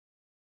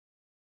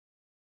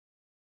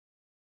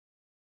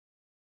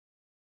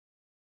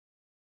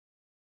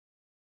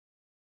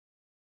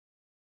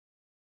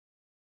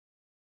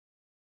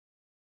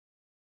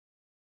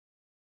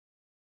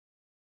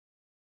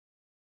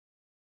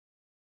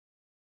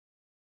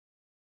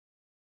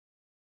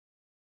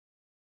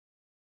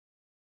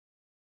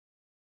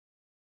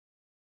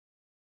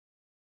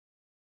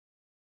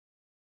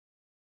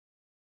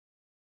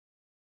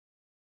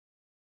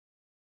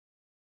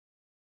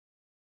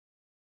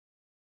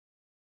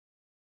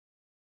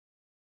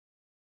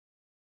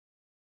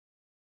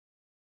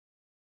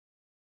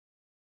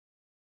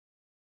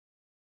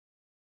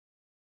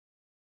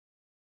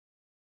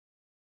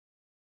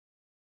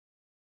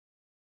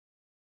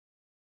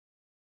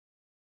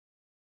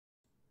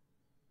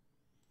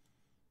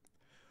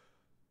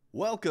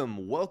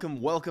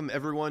Welcome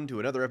everyone to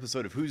another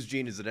episode of Whose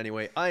Gene Is It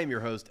Anyway? I am your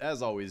host,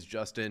 as always,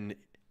 Justin.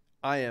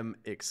 I am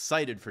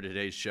excited for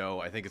today's show.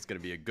 I think it's going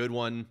to be a good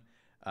one.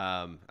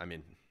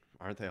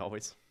 Aren't they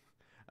always?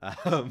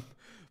 Um,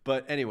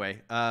 but anyway,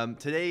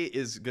 today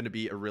is going to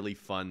be a really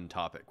fun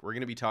topic. We're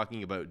going to be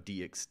talking about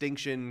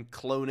de-extinction,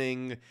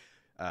 cloning,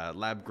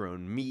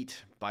 lab-grown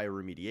meat,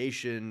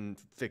 bioremediation,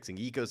 fixing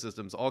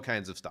ecosystems, all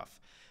kinds of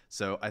stuff.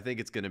 So I think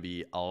it's going to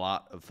be a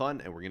lot of fun,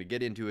 and we're going to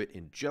get into it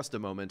in just a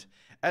moment.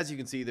 As you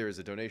can see, there is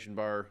a donation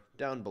bar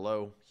down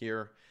below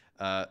here.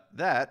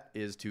 That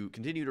is to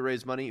continue to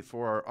raise money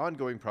for our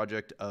ongoing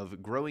project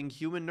of growing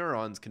human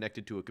neurons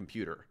connected to a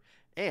computer.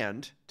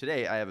 And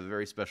today I have a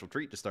very special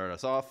treat to start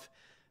us off.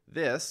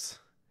 This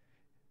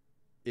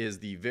is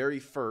the very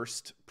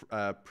first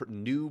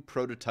new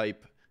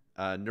prototype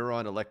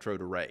neuron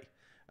electrode array.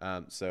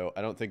 So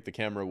I don't think the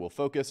camera will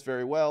focus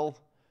very well.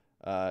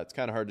 It's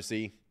kind of hard to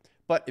see.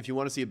 But if you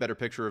want to see a better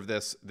picture of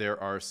this, there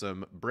are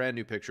some brand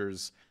new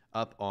pictures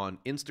up on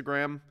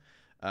Instagram.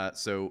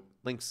 So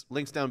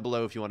links down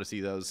below if you want to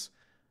see those.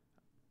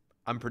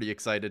 I'm pretty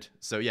excited.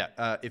 So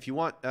yeah, if you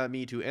want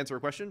me to answer a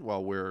question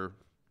while we're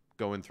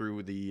going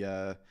through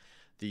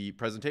the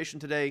presentation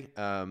today,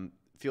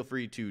 feel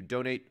free to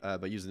donate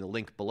by using the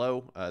link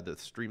below, the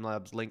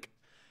Streamlabs link.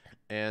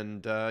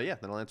 And yeah,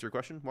 then I'll answer your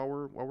question while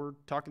we're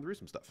talking through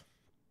some stuff.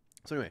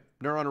 So anyway,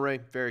 neuron array,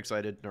 very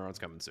excited. Neuron's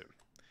coming soon.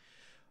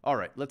 All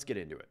right, let's get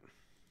into it.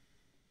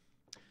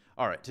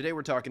 All right, today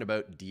we're talking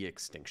about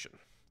de-extinction.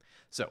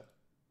 So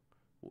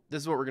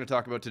this is what we're going to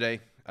talk about today.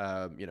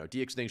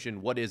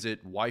 De-extinction, what is it?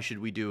 Why should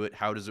we do it?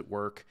 How does it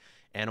work?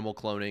 Animal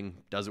cloning,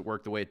 does it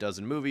work the way it does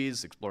in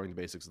movies? Exploring the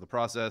basics of the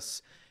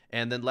process.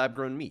 And then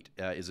lab-grown meat.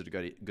 Is it a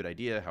good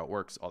idea? How it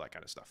works? All that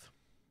kind of stuff.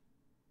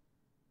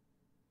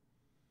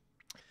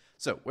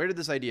 So where did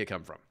this idea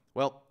come from?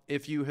 Well,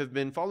 if you have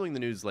been following the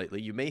news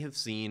lately, you may have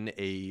seen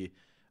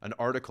an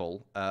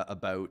article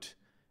about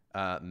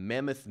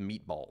mammoth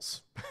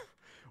meatballs,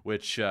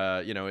 which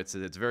it's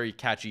a very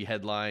catchy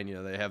headline.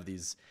 They have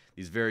these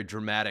very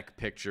dramatic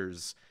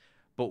pictures,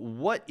 but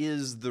what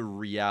is the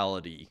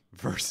reality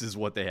versus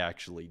what they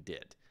actually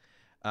did?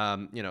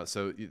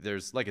 So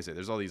there's, like I said,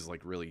 there's all these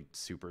like really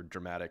super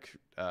dramatic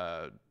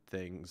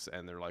things,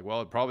 and they're like,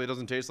 well, it probably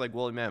doesn't taste like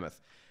woolly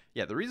mammoth.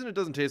 Yeah, the reason it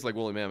doesn't taste like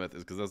woolly mammoth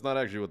is because that's not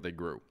actually what they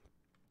grew.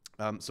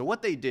 So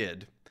what they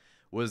did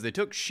was they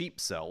took sheep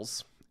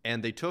cells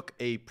and they took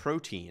a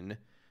protein,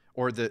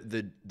 or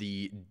the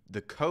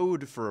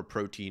code for a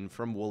protein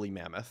from woolly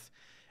mammoth,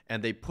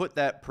 and they put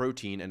that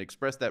protein and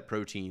expressed that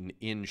protein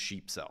in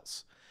sheep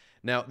cells.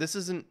 Now, this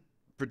isn't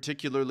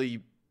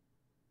particularly,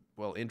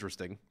 well,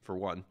 interesting, for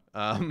one.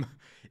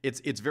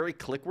 It's very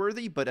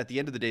click-worthy, but at the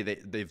end of the day,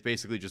 they've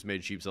basically just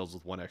made sheep cells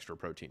with one extra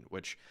protein,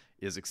 which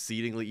is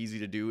exceedingly easy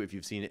to do. If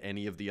you've seen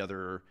any of the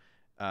other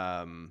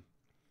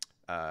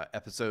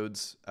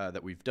episodes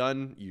that we've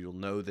done, you'll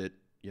know that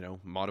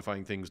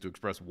modifying things to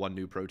express one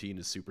new protein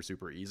is super,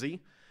 super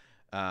easy.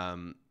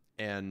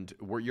 And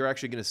you're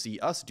actually going to see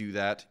us do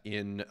that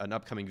in an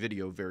upcoming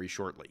video very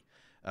shortly,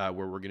 where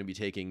we're going to be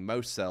taking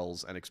mouse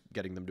cells and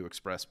getting them to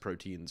express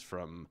proteins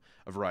from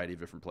a variety of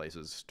different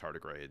places,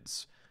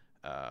 tardigrades,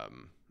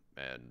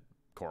 and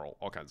coral,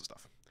 all kinds of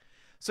stuff.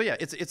 So yeah,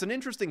 it's an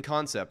interesting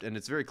concept, and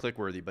it's very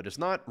click-worthy, but it's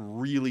not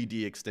really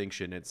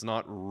de-extinction. It's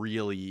not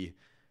really,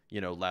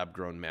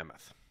 lab-grown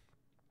mammoth.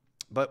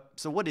 But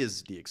so what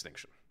is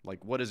de-extinction?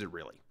 Like, what is it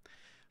really?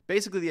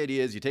 Basically, the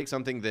idea is you take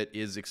something that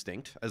is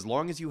extinct. As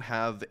long as you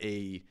have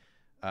a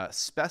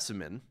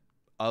specimen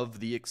of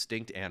the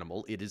extinct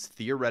animal, it is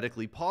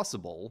theoretically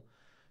possible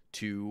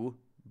to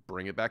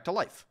bring it back to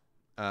life.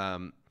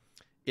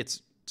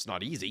 It's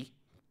not easy,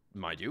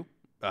 mind you,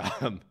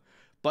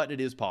 but it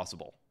is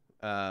possible.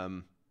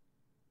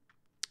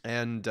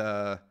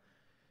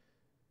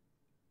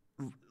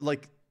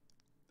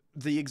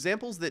 The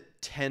examples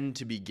that tend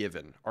to be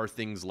given are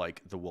things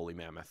like the woolly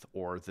mammoth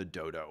or the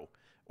dodo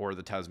or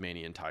the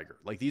Tasmanian tiger.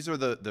 Like, these are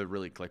the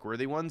really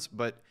click-worthy ones,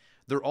 but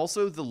they're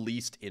also the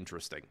least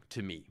interesting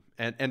to me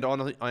and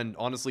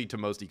honestly to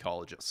most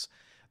ecologists.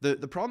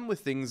 The problem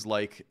with things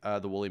like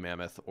the woolly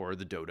mammoth or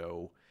the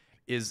dodo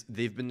is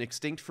they've been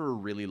extinct for a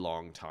really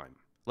long time.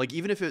 Like,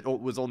 even if it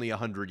was only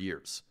 100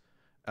 years,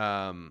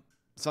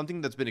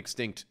 something that's been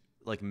extinct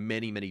like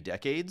many, many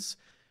decades,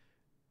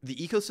 the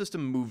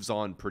ecosystem moves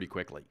on pretty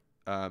quickly,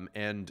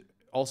 and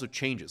also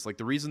changes. Like,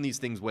 the reason these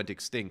things went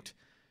extinct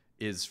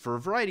is for a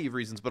variety of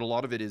reasons, but a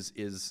lot of it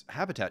is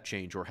habitat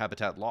change or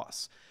habitat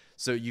loss.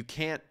 So you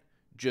can't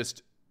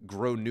just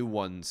grow new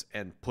ones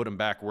and put them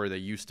back where they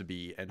used to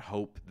be and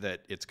hope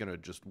that it's going to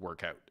just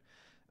work out.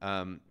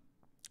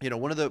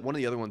 One of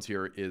the other ones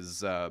here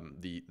is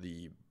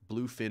the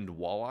blue-finned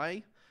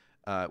walleye,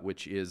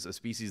 which is a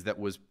species that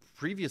was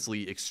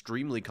previously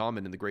extremely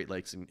common in the Great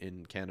Lakes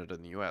in Canada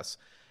and the US.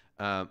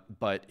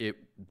 But it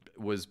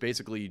was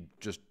basically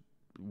just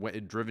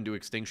driven to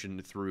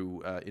extinction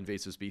through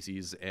invasive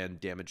species and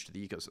damage to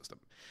the ecosystem.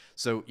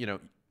 So,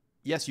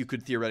 yes, you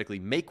could theoretically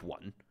make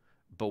one,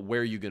 but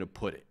where are you going to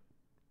put it?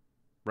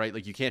 right?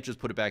 Like you can't just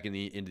put it back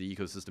into the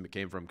ecosystem it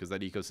came from, because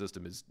that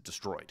ecosystem is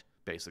destroyed,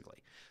 basically.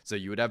 So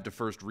you would have to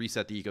first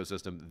reset the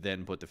ecosystem,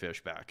 then put the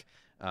fish back.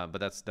 But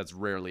that's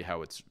rarely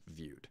how it's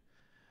viewed.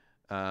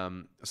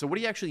 So what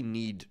do you actually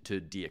need to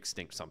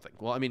de-extinct something?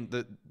 Well, I mean,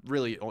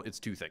 really, it's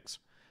two things.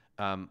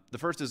 The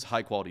first is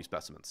high quality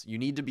specimens. You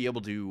need to be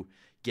able to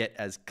get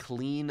as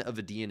clean of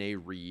a DNA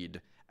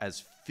read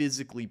as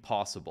physically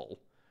possible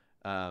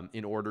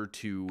in order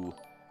to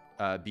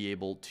be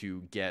able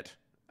to get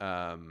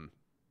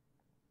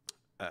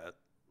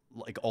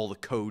like all the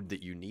code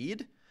that you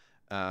need.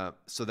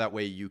 So that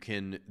way you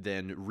can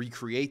then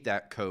recreate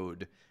that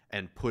code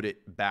and put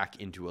it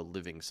back into a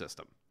living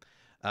system.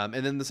 And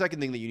then the second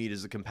thing that you need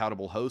is a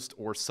compatible host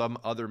or some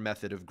other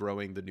method of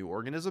growing the new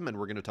organism, and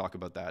we're going to talk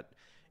about that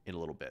in a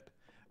little bit.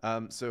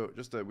 So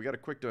just we got a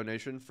quick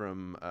donation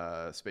from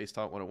Space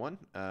Tot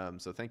 101.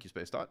 So thank you,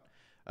 Space Tot.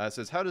 It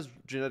says, how does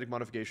genetic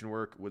modification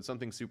work? Would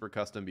something super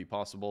custom be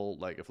possible,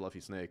 like a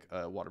fluffy snake,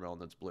 a watermelon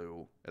that's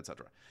blue,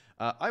 etc.?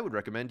 I would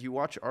recommend you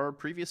watch our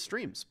previous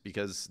streams,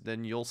 because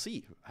then you'll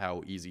see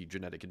how easy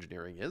genetic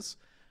engineering is,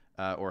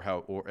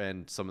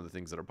 and some of the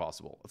things that are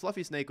possible. A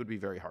fluffy snake would be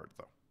very hard,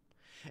 though.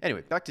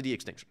 Anyway, back to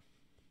de-extinction.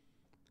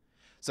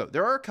 So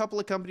there are a couple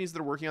of companies that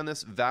are working on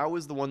this. Vow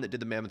is the one that did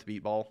the mammoth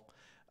meatball.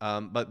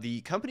 But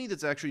the company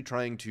that's actually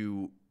trying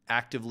to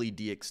actively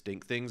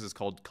de-extinct things is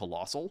called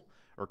Colossal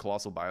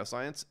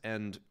Bioscience.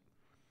 And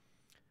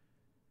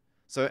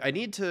so I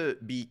need to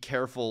be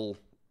careful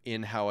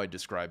in how I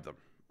describe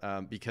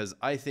them, because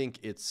I think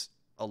it's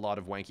a lot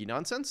of wanky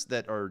nonsense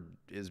that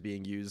is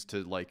being used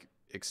to like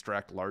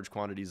extract large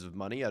quantities of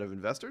money out of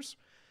investors.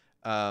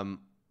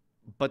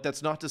 But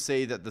that's not to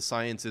say that the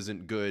science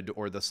isn't good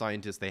or the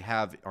scientists they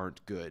have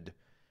aren't good.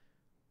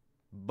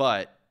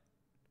 But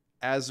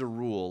as a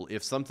rule,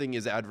 if something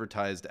is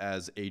advertised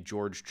as a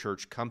George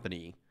Church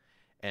company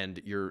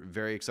and you're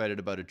very excited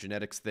about a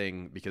genetics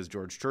thing because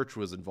George Church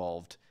was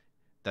involved,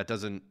 that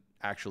doesn't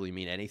actually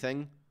mean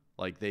anything.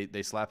 Like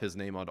they slap his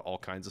name onto all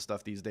kinds of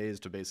stuff these days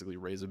to basically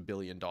raise $1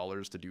 billion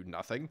to do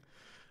nothing,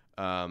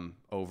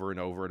 over and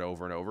over and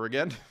over and over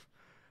again.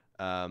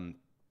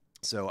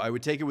 So I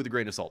would take it with a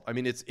grain of salt. I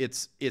mean,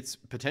 it's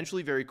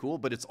potentially very cool,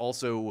 but it's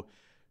also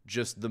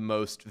just the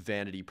most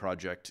vanity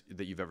project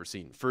that you've ever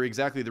seen, for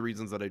exactly the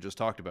reasons that I just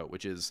talked about,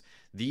 which is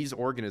these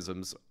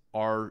organisms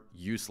are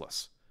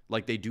useless.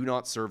 Like, they do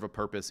not serve a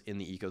purpose in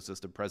the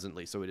ecosystem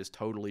presently, so it is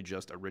totally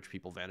just a rich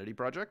people vanity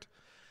project.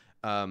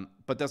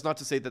 But that's not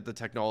to say that the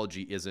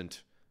technology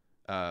isn't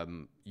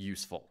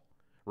useful,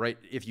 right?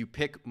 If you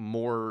pick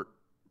more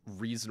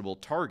reasonable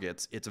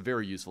targets, it's a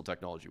very useful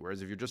technology.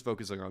 Whereas if you're just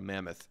focusing on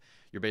mammoth,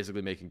 you're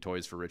basically making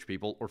toys for rich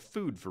people or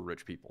food for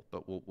rich people.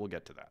 But we'll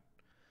get to that.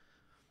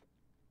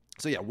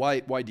 So yeah,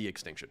 why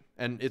de-extinction?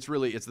 And it's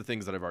the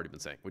things that I've already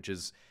been saying, which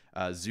is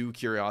zoo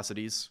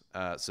curiosities.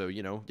 So,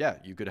 yeah,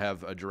 you could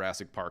have a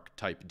Jurassic Park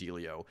type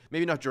dealio.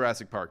 Maybe not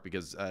Jurassic Park,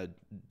 because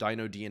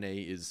dino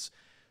DNA is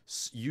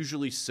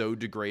usually so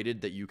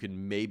degraded that you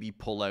can maybe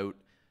pull out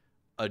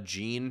a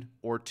gene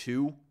or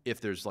two if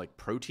there's like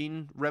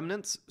protein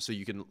remnants. So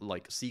you can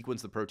like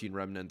sequence the protein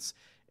remnants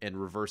and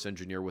reverse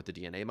engineer what the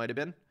DNA might have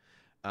been.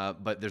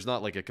 But there's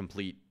not like a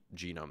complete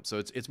genome. So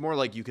it's more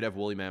like you could have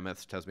woolly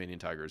mammoths, Tasmanian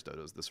tigers,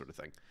 dodos, this sort of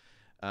thing.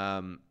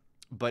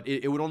 But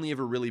it would only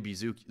ever really be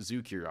zoo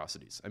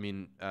curiosities. I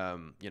mean,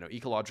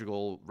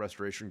 ecological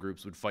restoration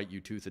groups would fight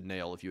you tooth and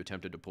nail if you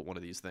attempted to put one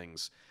of these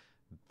things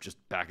just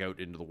back out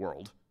into the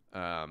world.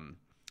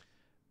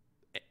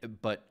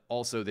 But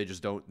also they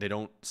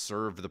don't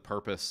serve the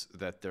purpose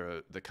that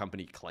the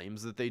company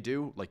claims that they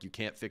do. Like, you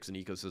can't fix an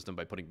ecosystem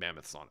by putting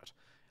mammoths on it.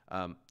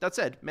 That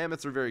said,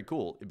 mammoths are very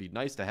cool. It'd be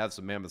nice to have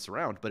some mammoths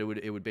around, but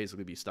it would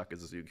basically be stuck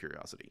as a zoo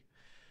curiosity.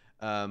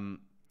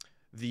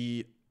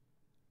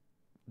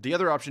 The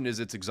other option is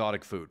it's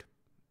exotic food.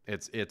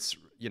 It's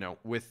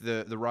with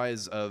the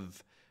rise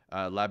of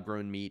lab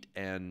grown meat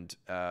and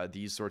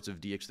these sorts of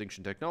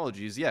de-extinction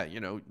technologies,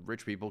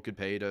 rich people could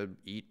pay to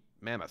eat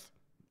mammoth.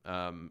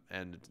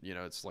 And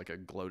it's like a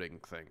gloating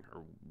thing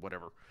or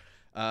whatever.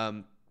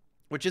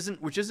 Which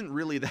isn't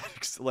really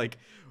that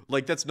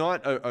like that's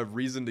not a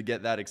reason to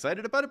get that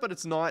excited about it, but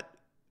it's not.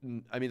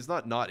 I mean, it's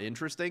not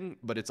interesting,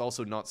 but it's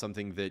also not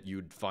something that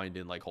you'd find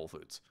in like Whole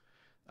Foods.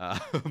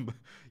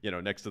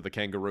 Next to the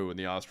kangaroo and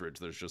the ostrich,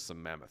 there's just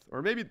some mammoth,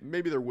 or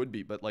maybe there would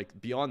be, but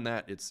like beyond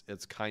that,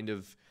 it's kind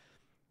of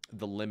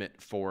the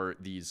limit for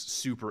these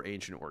super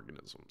ancient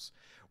organisms.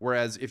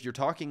 Whereas if you're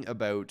talking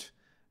about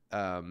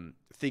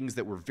things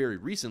that were very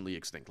recently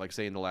extinct, like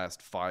say in the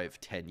last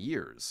 5-10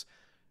 years,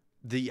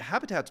 the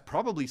habitats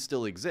probably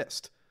still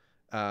exist,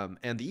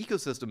 and the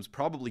ecosystems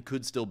probably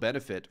could still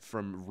benefit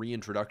from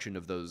reintroduction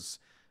of those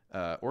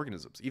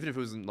organisms, even if it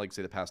was in, like,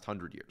 say, the past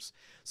 100 years.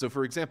 So,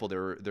 for example,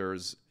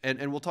 there's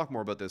and we'll talk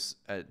more about this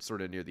at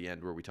sort of near the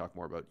end, where we talk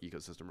more about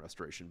ecosystem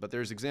restoration. But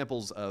there's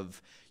examples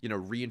of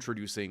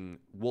reintroducing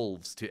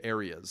wolves to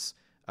areas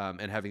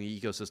and having the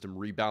ecosystem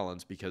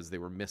rebalance because they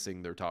were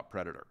missing their top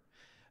predator.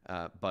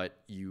 But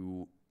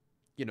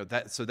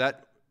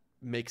that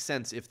makes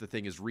sense if the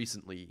thing is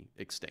recently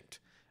extinct.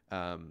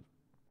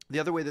 The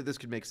other way that this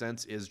could make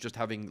sense is just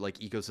having like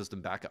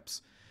ecosystem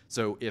backups.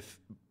 So if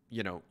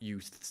you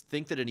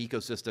think that an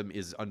ecosystem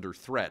is under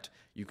threat,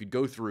 you could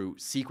go through,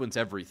 sequence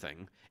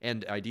everything,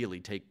 and ideally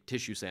take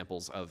tissue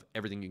samples of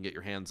everything you can get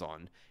your hands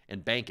on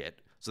and bank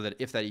it so that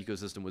if that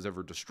ecosystem was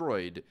ever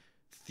destroyed,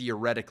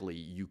 theoretically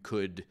you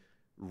could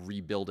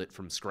rebuild it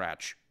from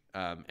scratch,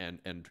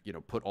 and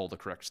put all the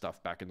correct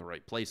stuff back in the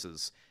right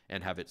places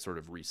and have it sort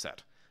of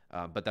reset.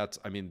 But that's,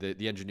 I mean,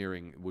 the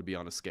engineering would be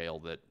on a scale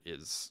that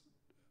is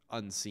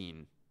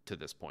unseen to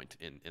this point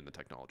in the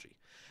technology.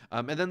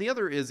 And then the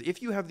other is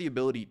if you have the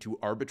ability to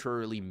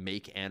arbitrarily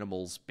make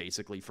animals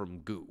basically from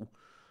goo,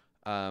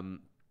 that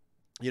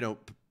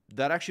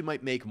actually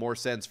might make more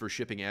sense for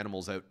shipping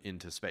animals out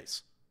into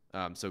space.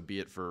 So be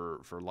it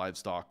for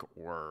livestock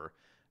or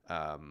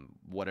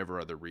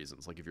whatever other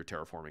reasons, like if you're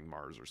terraforming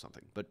Mars or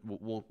something. But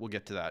we'll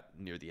get to that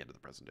near the end of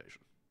the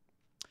presentation.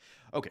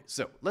 Okay,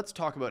 so let's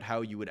talk about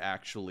how you would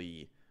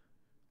actually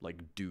like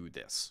do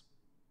this.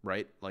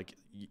 Right? Like,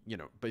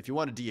 but if you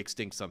want to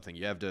de-extinct something,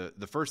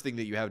 the first thing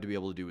that you have to be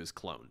able to do is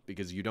clone,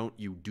 because you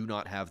do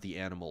not have the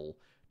animal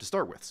to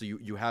start with. So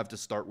you have to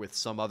start with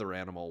some other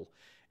animal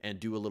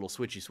and do a little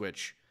switchy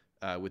switch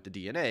with the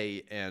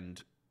DNA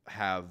and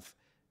have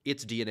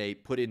its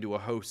DNA put into a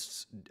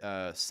host's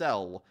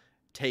cell,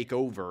 take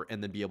over,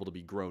 and then be able to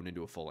be grown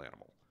into a full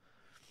animal.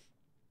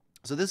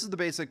 So this is the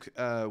basic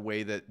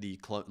way that the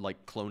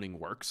cloning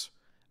works.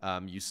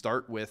 You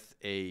start with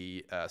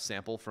a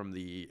sample from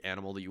the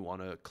animal that you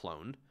want to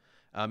clone.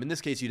 In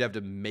this case, you'd have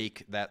to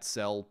make that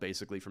cell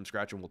basically from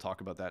scratch, and we'll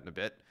talk about that in a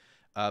bit.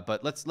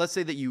 But let's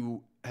say that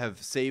you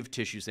have saved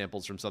tissue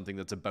samples from something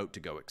that's about to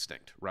go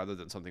extinct, rather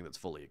than something that's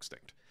fully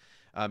extinct.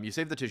 You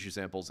save the tissue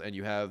samples, and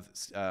you have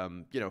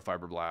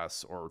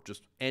fibroblasts or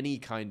just any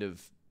kind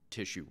of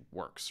tissue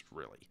works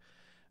really.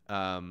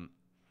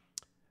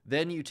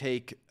 Then you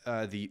take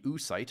the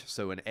oocyte,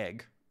 so an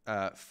egg,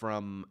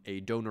 from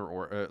a donor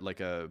or like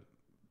a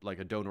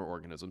donor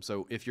organism.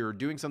 So if you're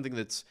doing something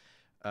that's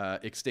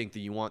extinct,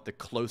 then you want the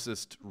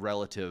closest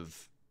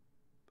relative,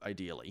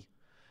 ideally.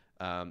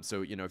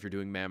 So if you're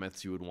doing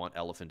mammoths, you would want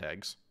elephant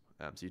eggs.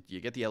 So you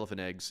get the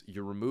elephant eggs,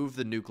 you remove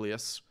the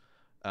nucleus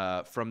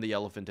from the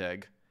elephant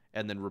egg,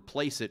 and then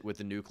replace it with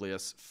the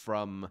nucleus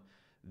from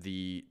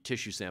the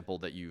tissue sample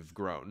that you've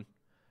grown,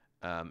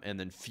 and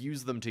then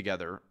fuse them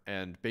together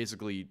and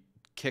basically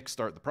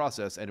kickstart the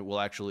process, and it will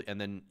actually,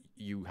 and then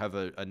you have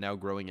a now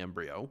growing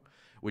embryo,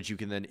 which you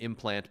can then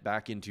implant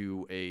back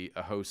into a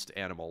host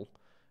animal.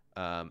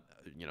 So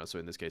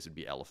in this case it'd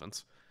be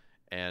elephants,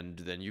 and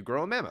then you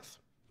grow a mammoth.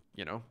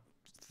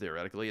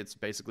 Theoretically, it's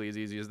basically as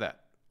easy as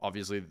that.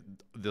 Obviously,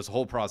 this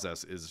whole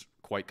process is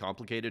quite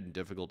complicated and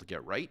difficult to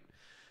get right,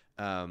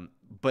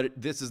 but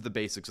this is the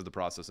basics of the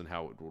process and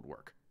how it would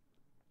work.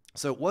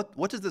 So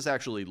what does this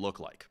actually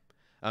look like?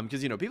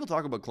 Because people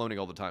talk about cloning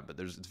all the time, but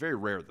it's very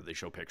rare that they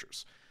show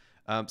pictures.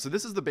 So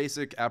this is the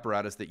basic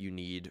apparatus that you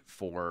need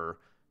for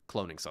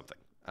cloning something.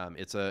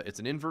 It's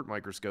an invert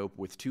microscope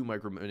with 2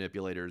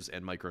 micromanipulators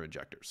and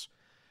microinjectors.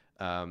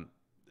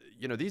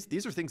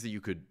 These are things that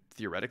you could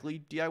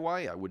theoretically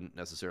DIY. I wouldn't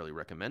necessarily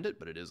recommend it,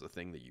 but it is a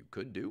thing that you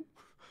could do.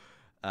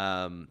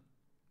 But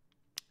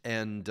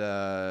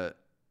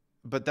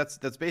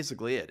that's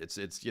basically it.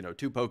 It's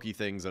 2 pokey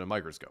things and a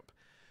microscope.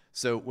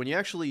 So when you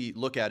actually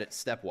look at it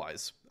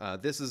stepwise,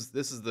 this is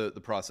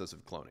the process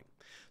of cloning.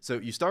 So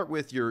you start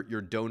with your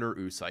donor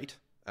oocyte,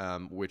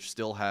 which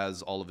still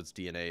has all of its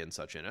DNA and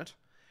such in it,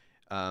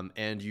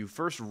 and you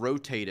first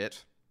rotate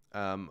it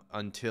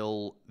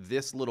until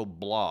this little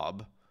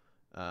blob.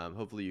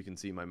 Hopefully you can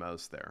see my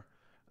mouse there,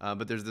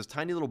 but there's this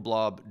tiny little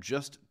blob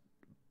just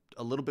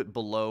a little bit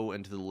below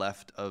and to the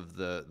left of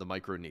the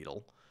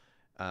microneedle,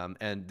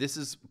 and this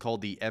is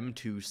called the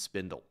M2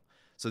 spindle.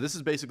 So this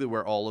is basically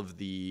where all of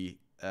the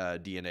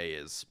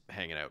DNA is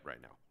hanging out right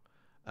now,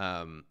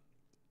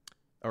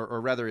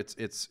 or rather,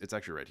 it's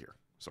actually right here.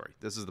 Sorry,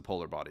 this is the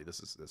polar body. This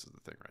is the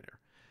thing right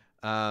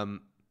here.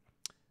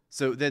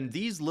 So then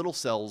these little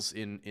cells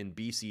in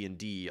B, C, and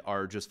D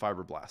are just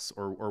fibroblasts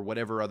or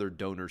whatever other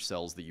donor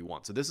cells that you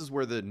want. So this is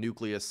where the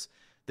nucleus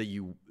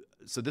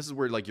so this is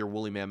where like your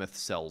woolly mammoth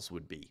cells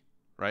would be,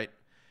 right?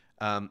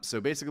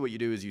 So basically what you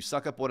do is you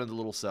suck up one of the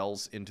little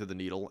cells into the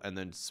needle and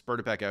then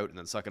spurt it back out and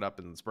then suck it up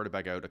and then spurt it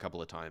back out a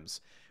couple of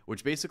times,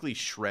 which basically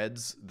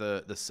shreds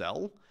the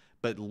cell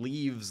but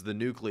leaves the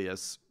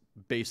nucleus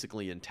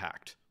basically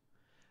intact.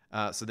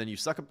 So then you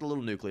suck up the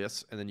little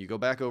nucleus and then you go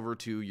back over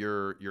to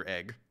your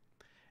egg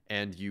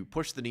and you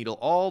push the needle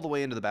all the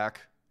way into the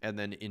back and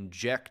then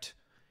inject,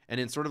 and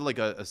in sort of like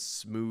a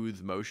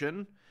smooth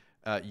motion,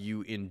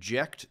 you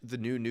inject the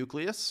new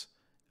nucleus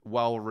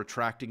while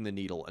retracting the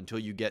needle until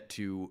you get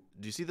to,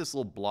 do you see this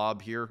little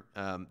blob here?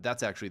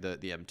 That's actually the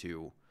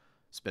M2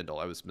 spindle.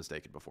 I was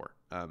mistaken before.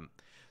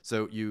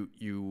 So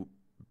you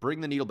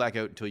bring the needle back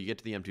out until you get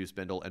to the M2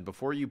 spindle, and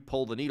before you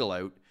pull the needle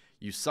out,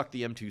 you suck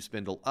the M2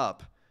 spindle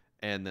up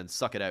and then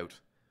suck it out.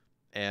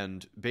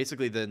 And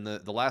basically then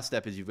the last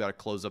step is you've got to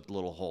close up the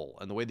little hole.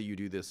 And the way that you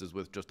do this is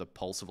with just a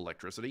pulse of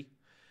electricity.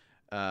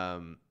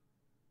 And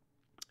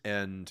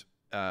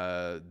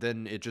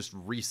then it just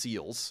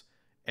reseals,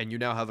 and you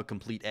now have a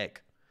complete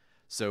egg.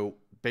 So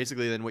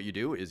basically then what you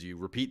do is you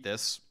repeat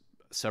this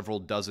several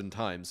dozen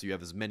times, so you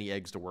have as many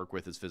eggs to work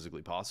with as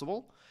physically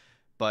possible,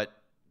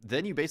 but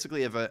then you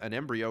basically have an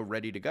embryo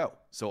ready to go.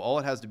 So all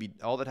that has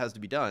to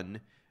be done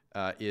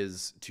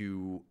is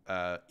to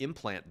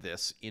implant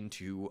this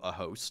into a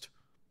host,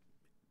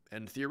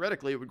 and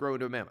theoretically it would grow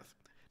into a mammoth.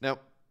 Now,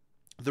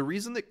 the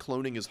reason that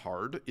cloning is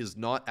hard is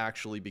not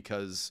actually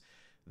because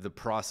the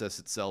process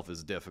itself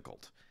is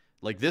difficult.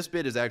 Like, this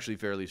bit is actually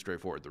fairly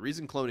straightforward. The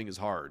reason cloning is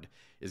hard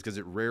is because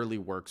it rarely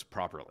works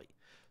properly.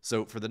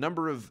 So for the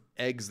number of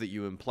eggs that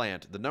you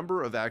implant, the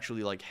number of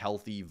actually like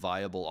healthy,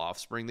 viable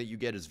offspring that you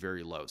get is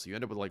very low. So you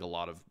end up with like a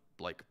lot of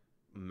like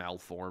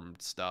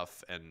malformed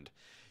stuff and,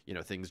 you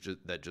know, things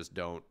that just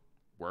don't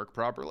work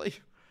properly.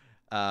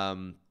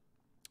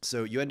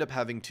 So you end up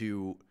having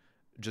to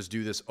just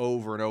do this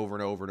over and over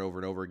and over and over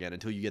and over again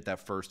until you get that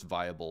first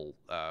viable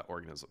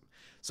organism.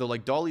 So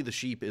like Dolly the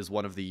sheep is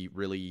one of the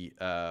really,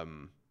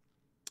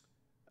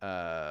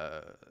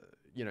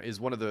 is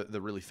one of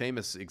the really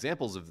famous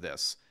examples of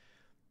this.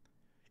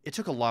 It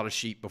took a lot of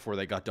sheep before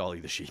they got Dolly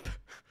the sheep.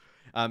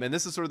 And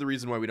this is sort of the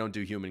reason why we don't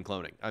do human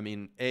cloning. I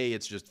mean, A,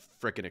 it's just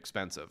frickin'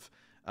 expensive,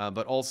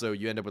 but also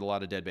you end up with a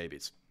lot of dead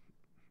babies.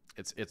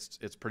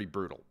 It's pretty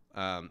brutal.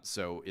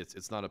 So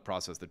it's not a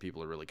process that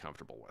people are really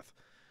comfortable with.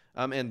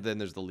 And then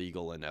there's the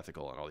legal and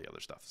ethical and all the other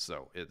stuff.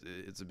 So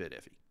it's a bit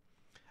iffy.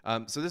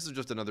 So this is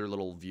just another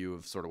little view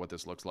of sort of what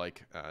this looks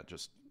like.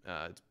 It's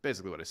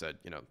basically what I said.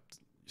 You know,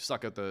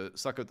 suck out the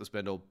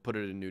spindle, put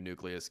it in a new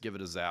nucleus, give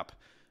it a zap,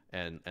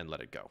 and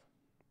let it go.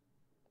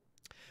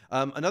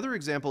 Another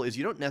example is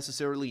you don't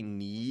necessarily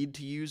need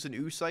to use an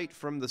oocyte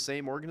from the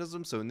same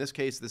organism. So in this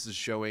case, this is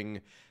showing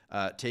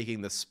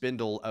taking the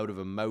spindle out of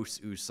a mouse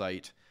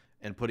oocyte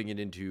and putting it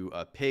into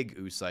a pig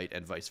oocyte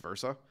and vice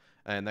versa.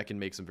 And that can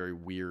make some very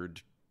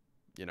weird,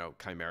 you know,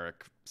 chimeric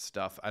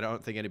stuff. I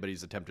don't think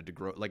anybody's attempted to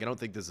grow, like, I don't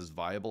think this is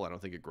viable. I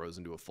don't think it grows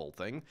into a full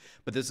thing,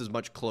 but this is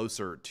much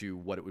closer to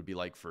what it would be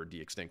like for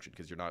de-extinction,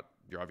 because you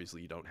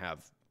don't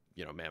have,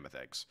 you know, mammoth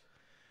eggs.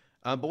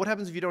 But what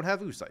happens if you don't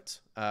have oocytes?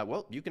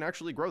 Well, you can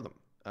actually grow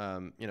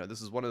them. You know,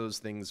 this is one of those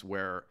things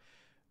where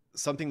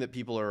something that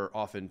people are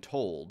often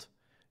told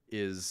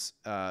is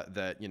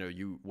that, you know,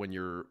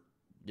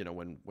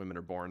 when women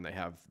are born, they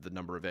have the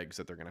number of eggs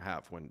that they're going to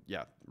have. When,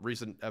 yeah,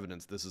 recent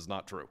evidence, this is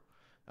not true.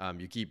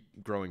 You keep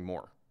growing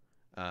more.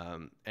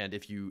 And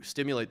if you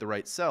stimulate the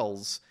right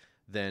cells,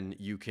 then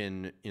you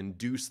can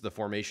induce the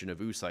formation of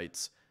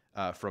oocytes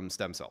from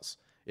stem cells.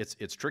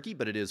 It's tricky,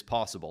 but it is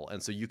possible.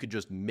 And so you could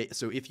just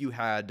so if you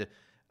had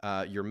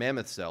your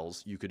mammoth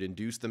cells, you could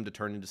induce them to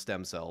turn into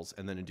stem cells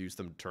and then induce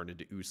them to turn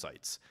into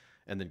oocytes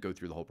and then go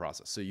through the whole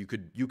process. So you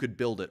could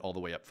build it all the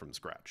way up from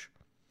scratch.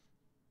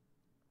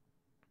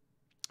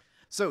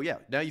 So yeah,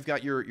 now you've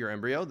got your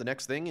embryo. The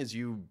next thing is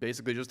you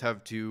basically just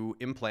have to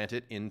implant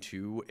it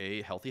into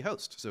a healthy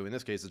host. So in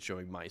this case, it's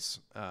showing mice.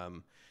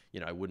 You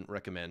know, I wouldn't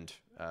recommend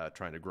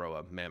trying to grow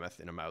a mammoth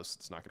in a mouse.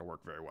 It's not going to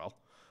work very well.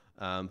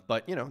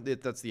 But, you know,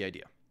 that's the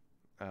idea.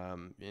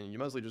 And you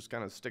mostly just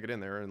kind of stick it in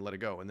there and let it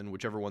go. And then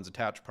whichever ones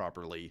attach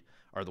properly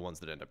are the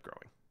ones that end up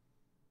growing.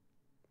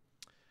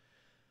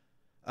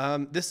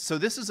 So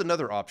this is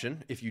another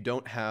option. If you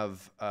don't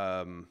have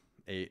a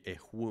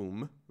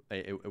womb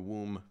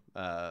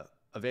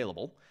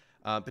available,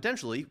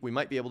 potentially we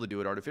might be able to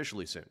do it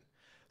artificially soon.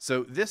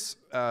 So this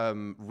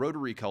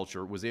rotary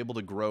culture was able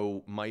to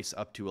grow mice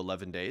up to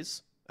 11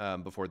 days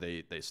before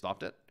they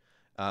stopped it.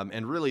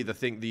 And really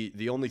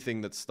the only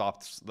thing that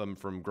stops them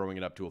from growing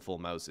it up to a full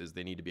mouse is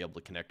they need to be able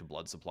to connect a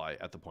blood supply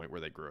at the point where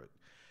they grew it.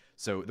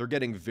 So they're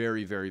getting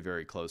very, very,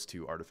 very close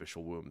to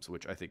artificial wombs,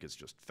 which I think is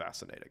just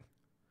fascinating.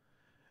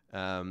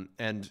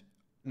 And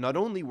not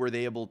only were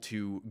they able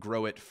to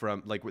grow it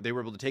from, like, they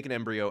were able to take an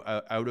embryo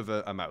out of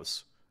a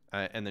mouse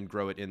and then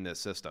grow it in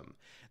this system.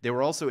 They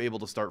were also able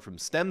to start from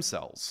stem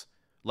cells,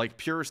 like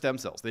pure stem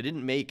cells. They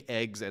didn't make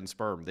eggs and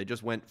sperm. They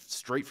just went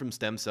straight from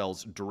stem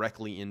cells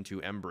directly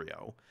into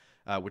embryo,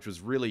 which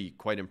was really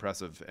quite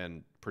impressive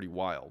and pretty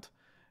wild.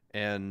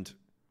 And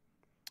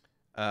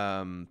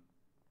then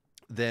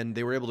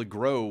they were able to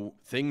grow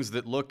things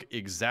that look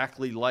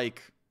exactly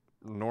like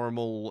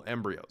normal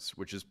embryos,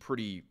 which is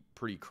pretty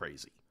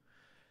crazy.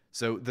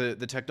 So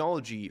the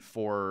technology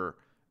for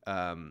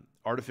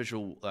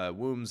artificial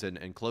wombs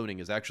and cloning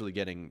is actually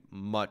getting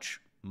much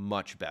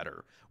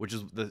better, which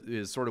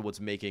is sort of what's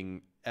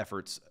making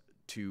efforts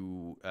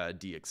to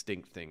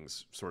de-extinct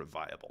things sort of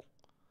viable.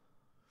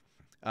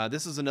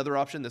 This is another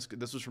option.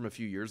 This was from a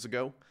few years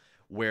ago,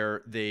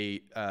 where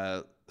they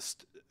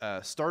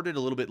started a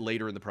little bit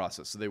later in the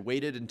process. So they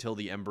waited until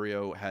the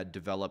embryo had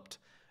developed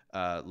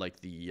like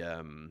the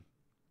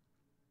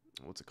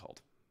what's it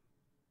called?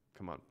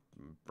 Come on,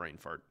 brain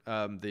fart.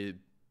 The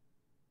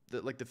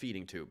like the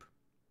feeding tube.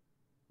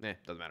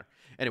 Doesn't matter.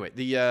 Anyway,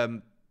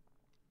 the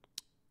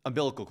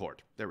umbilical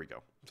cord. There we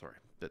go. Sorry,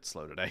 a bit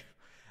slow today.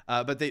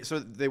 But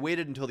they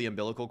waited until the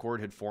umbilical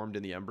cord had formed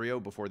in the embryo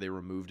before they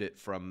removed it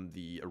from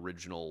the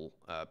original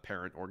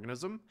parent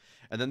organism,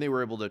 and then they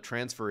were able to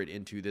transfer it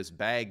into this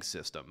bag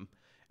system,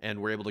 and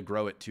were able to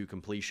grow it to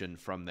completion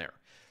from there.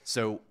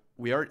 So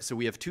we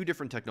have two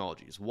different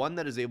technologies. One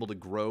that is able to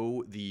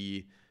grow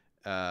the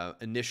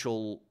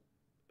initial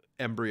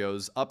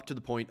embryos up to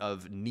the point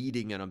of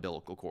needing an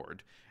umbilical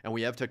cord, and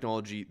we have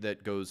technology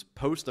that goes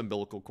post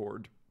umbilical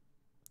cord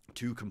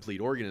to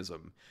complete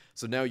organism.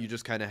 So now you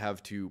just kind of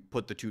have to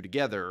put the two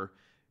together,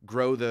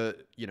 grow the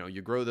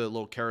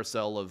little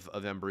carousel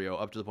of embryo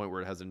up to the point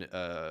where it has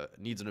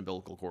needs an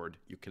umbilical cord.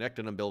 You connect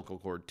an umbilical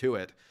cord to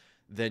it,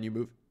 then you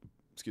move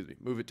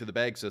it to the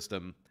bag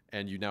system,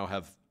 and you now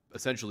have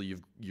essentially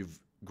you've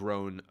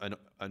grown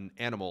an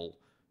animal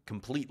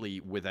completely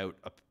without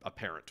a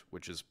parent,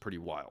 which is pretty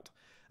wild.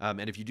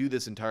 And if you do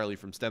this entirely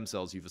from stem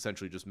cells, you've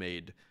essentially just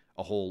made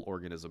a whole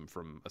organism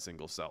from a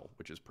single cell,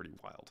 which is pretty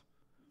wild.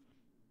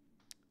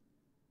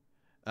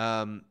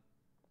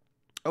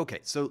 Okay,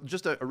 so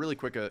just a really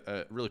quick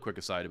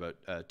aside about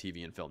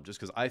TV and film, just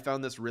because I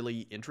found this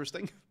really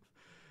interesting.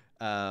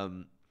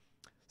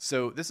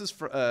 So this is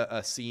for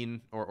a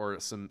scene or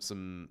some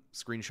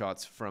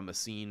screenshots from a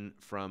scene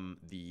from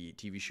the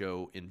TV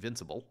show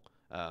Invincible,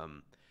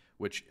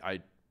 which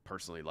I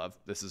personally love.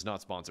 This is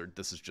not sponsored.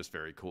 This is just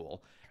very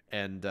cool.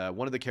 And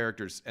one of the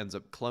characters ends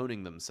up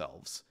cloning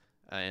themselves,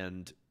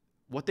 and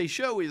what they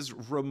show is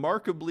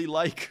remarkably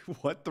like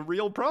what the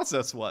real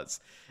process was.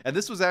 And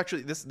this was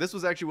actually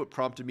what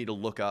prompted me to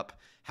look up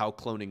how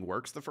cloning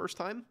works the first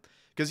time.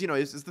 Because,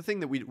 it's the thing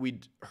that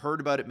we'd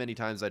heard about it many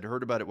times. I'd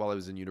heard about it while I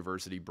was in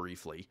university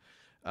briefly.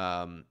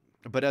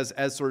 But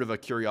as sort of a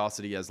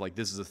curiosity, as like,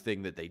 this is a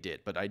thing that they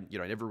did. But I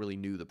never really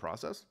knew the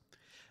process.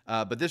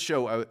 But this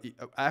show,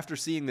 after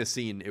seeing this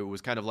scene, it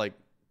was kind of like,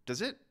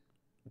 does it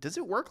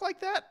work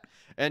like that?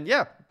 And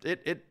yeah,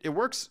 it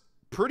works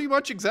pretty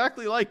much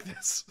exactly like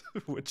this,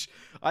 which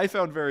I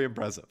found very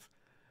impressive.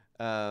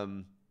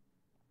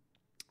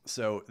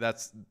 So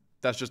that's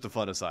just a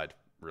fun aside,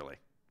 really.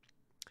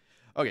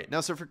 Okay,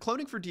 now so for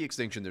cloning for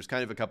de-extinction, there's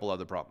kind of a couple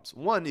other problems.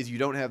 One is you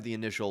don't have the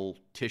initial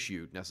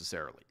tissue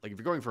necessarily. Like if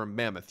you're going for a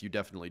mammoth, you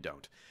definitely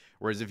don't.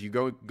 Whereas if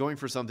you're going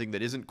for something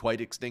that isn't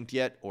quite extinct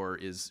yet or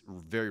is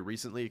very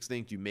recently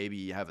extinct, you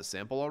maybe have a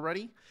sample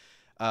already.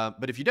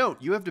 But if you don't,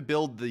 you have to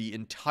build the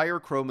entire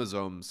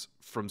chromosomes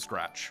from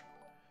scratch.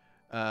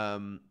 We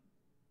got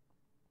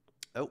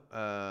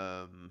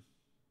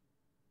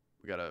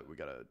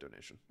a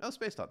donation. Oh,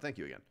 Space Top, thank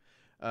you again.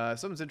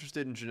 Someone's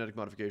interested in genetic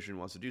modification,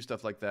 wants to do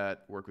stuff like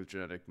that, work with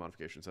genetic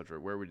modification,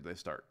 etc. Where would they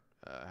start?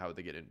 How would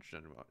they get into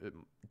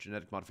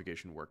genetic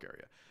modification work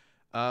area?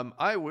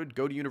 I would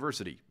go to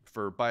university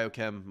for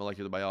biochem,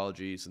 molecular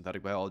biology,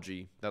 synthetic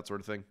biology, that sort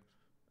of thing.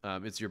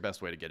 It's your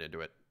best way to get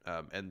into it.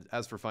 And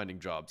as for finding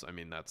jobs, I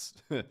mean, that's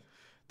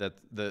that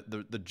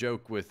the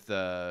joke with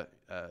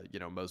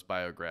most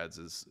biograds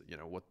is,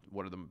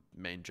 what are the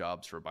main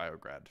jobs for a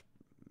biograd?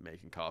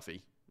 Making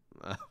coffee.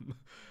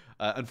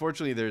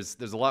 Unfortunately,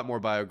 there's a lot more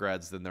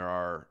biograds than there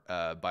are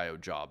bio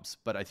jobs,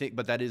 but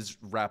that is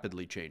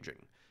rapidly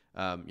changing.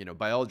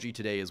 Biology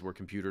today is where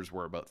computers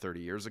were about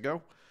 30 years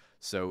ago,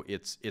 so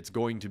it's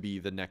going to be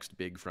the next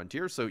big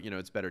frontier. So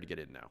it's better to get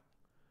in now.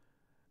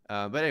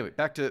 But anyway,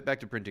 back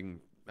to printing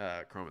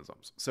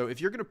chromosomes. So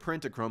if you're going to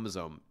print a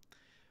chromosome,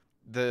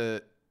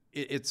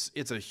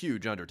 it's a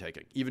huge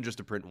undertaking, even just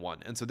to print one.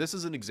 And so this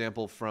is an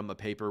example from a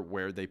paper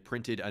where they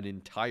printed an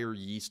entire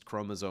yeast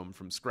chromosome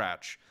from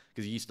scratch,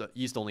 because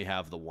yeast only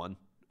have the one,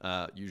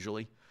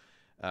 usually.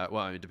 Well,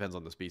 I mean, it depends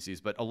on the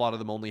species, but a lot of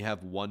them only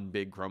have one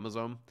big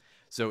chromosome.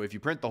 So if you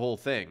print the whole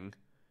thing,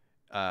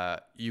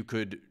 you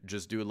could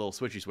just do a little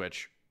switchy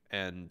switch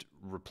and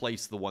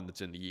replace the one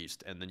that's in the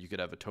yeast, and then you could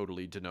have a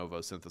totally de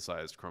novo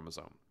synthesized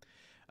chromosome.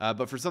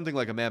 But for something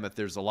like a mammoth,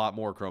 there's a lot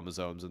more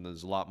chromosomes, and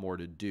there's a lot more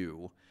to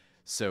do.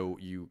 So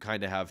you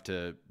kind of have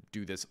to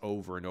do this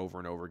over and over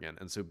and over again.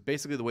 And so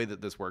basically the way that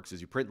this works is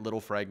you print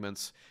little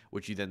fragments,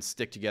 which you then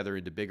stick together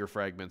into bigger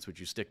fragments, which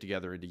you stick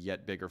together into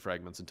yet bigger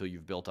fragments until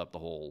you've built up the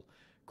whole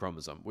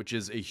chromosome, which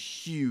is a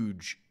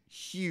huge,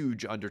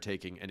 huge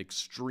undertaking and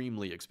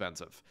extremely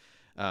expensive.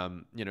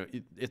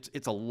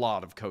 It's a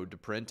lot of code to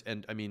print.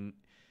 And I mean,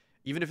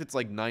 even if it's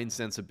like 9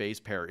 cents a base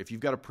pair, if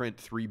you've got to print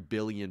 3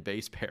 billion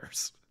base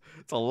pairs,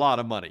 it's a lot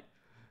of money.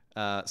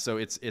 So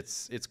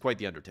it's quite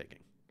the undertaking.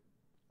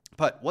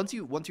 But once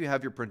you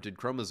have your printed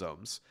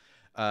chromosomes,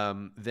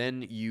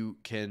 then you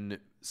can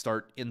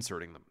start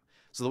inserting them.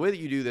 So the way that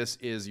you do this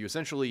is you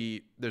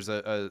essentially, there's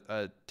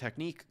a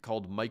technique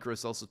called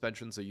microcell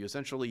suspension. So you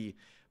essentially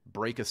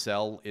break a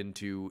cell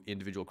into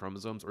individual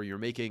chromosomes, or you're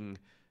making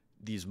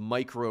these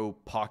micro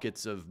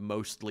pockets of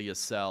mostly a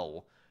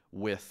cell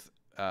with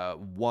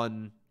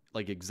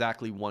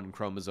exactly one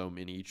chromosome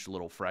in each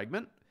little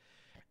fragment.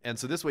 And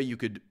so this way you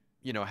could,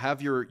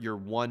 have your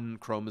one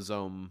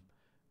chromosome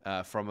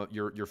from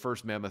your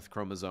first mammoth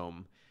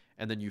chromosome,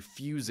 and then you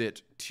fuse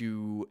it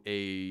to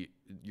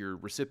your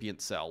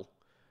recipient cell,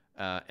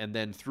 and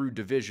then through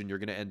division you're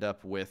going to end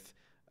up with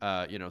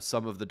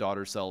some of the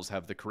daughter cells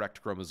have the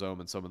correct chromosome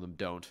and some of them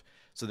don't.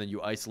 So then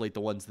you isolate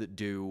the ones that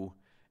do,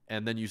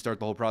 and then you start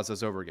the whole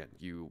process over again.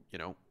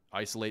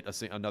 Isolate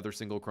another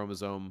single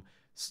chromosome,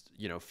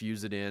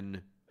 fuse it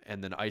in,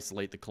 and then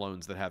isolate the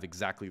clones that have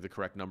exactly the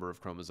correct number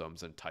of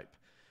chromosomes and type.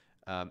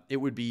 It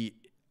would be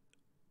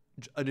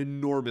an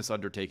enormous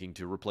undertaking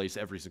to replace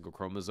every single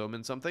chromosome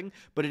in something,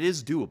 but it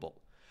is doable.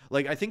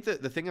 Like, I think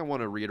that the thing I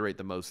want to reiterate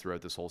the most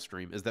throughout this whole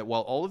stream is that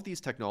while all of these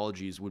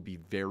technologies would be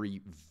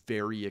very,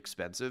 very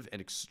expensive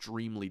and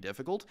extremely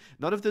difficult,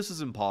 none of this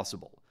is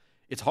impossible.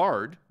 It's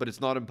hard, but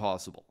it's not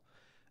impossible.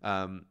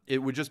 It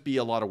would just be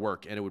a lot of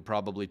work, and it would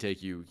probably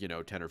take you,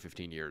 10 or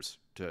 15 years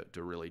to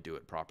really do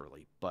it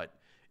properly. But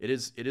it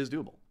is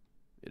doable.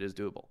 It is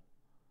doable.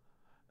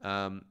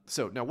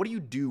 So now what do you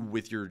do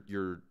with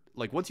your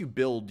like, once you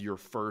build your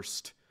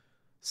first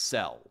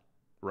cell,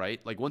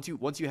 right? Like once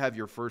you have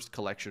your first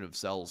collection of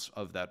cells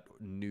of that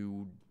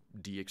new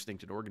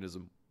de-extincted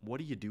organism, what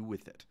do you do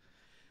with it?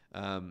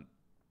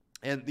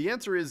 And the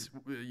answer is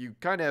you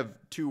kind of have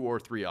 2 or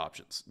 3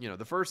 options.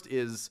 The first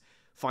is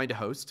find a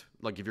host.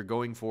 Like if you're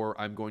going for,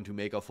 I'm going to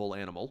make a full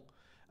animal,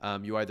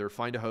 you either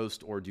find a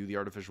host or do the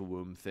artificial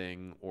womb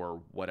thing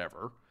or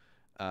whatever,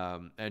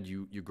 and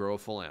you grow a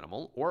full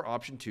animal. Or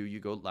option 2,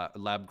 you go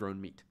lab-grown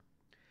meat.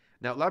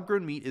 Now,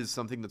 lab-grown meat is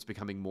something that's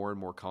becoming more and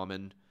more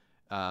common.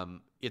 I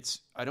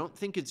don't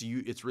think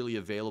it's really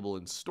available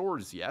in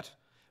stores yet,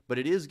 but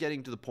it is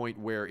getting to the point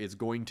where it's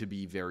going to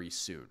be very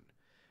soon.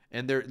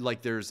 And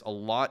there's a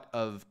lot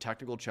of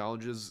technical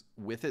challenges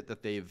with it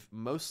that they've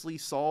mostly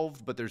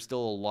solved, but there's still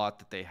a lot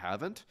that they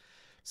haven't.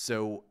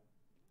 So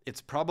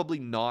it's probably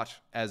not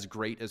as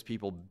great as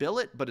people bill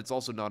it, but it's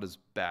also not as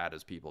bad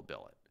as people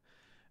bill it.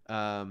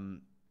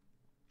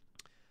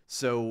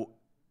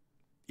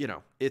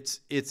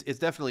 It's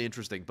definitely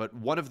interesting. But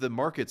one of the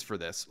markets for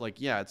this,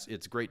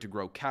 it's great to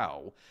grow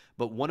cow,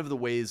 but one of the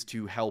ways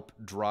to help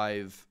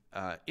drive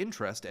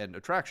interest and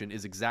attraction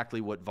is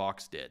exactly what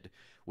Vox did,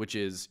 which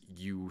is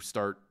you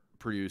start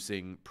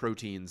producing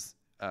proteins,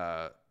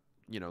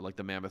 like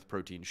the mammoth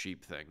protein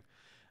sheep thing.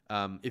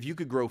 If you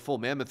could grow full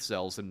mammoth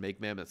cells and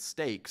make mammoth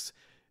steaks,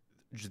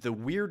 the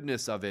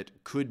weirdness of it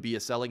could be a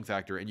selling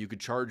factor, and you could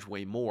charge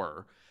way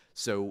more.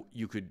 So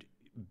you could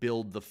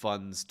build the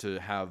funds to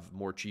have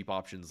more cheap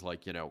options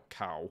like,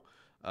 cow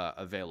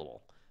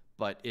available.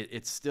 But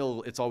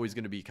it's always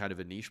going to be kind of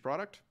a niche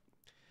product.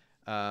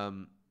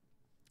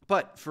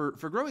 But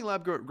for growing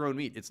lab-grown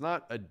meat, it's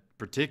not a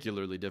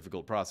particularly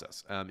difficult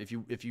process. If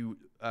you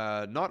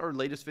not our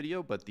latest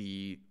video, but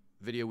the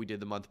video we did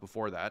the month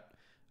before that,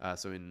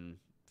 so in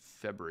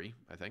February,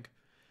 I think,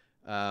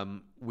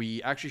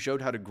 we actually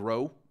showed how to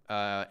grow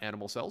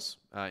animal cells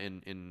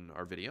in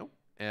our video.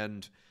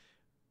 And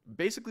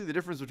basically the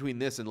difference between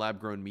this and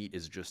lab-grown meat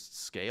is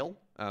just scale.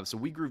 So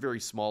we grew very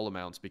small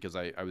amounts because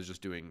I was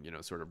just doing,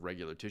 sort of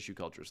regular tissue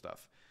culture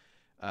stuff.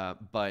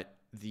 But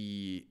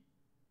the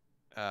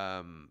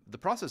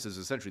process is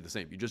essentially the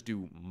same. You just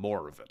do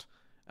more of it.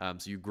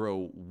 So you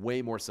grow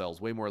way more cells,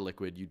 way more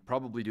liquid. You'd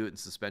probably do it in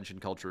suspension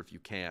culture if you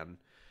can.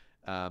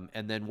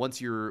 And then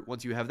once you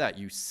have that,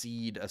 you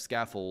seed a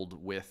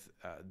scaffold with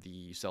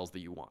the cells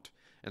that you want.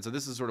 And so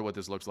this is sort of what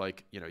this looks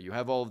like. You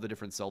have all of the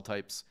different cell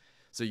types.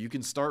 So you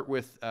can start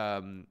with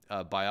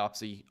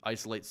biopsy,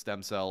 isolate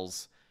stem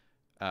cells,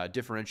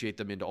 differentiate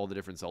them into all the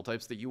different cell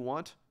types that you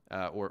want,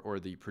 or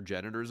the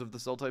progenitors of the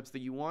cell types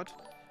that you want,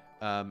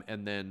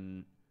 and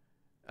then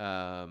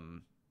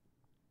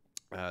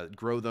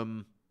grow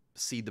them,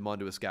 seed them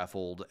onto a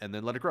scaffold, and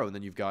then let it grow. And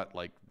then you've got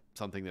like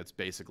something that's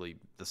basically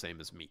the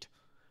same as meat.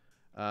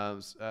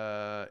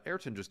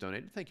 Ayrton just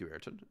donated. Thank you,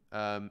 Ayrton.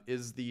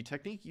 Is the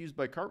technique used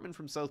by Cartman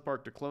from South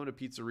Park to clone a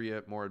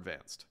pizzeria more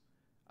advanced?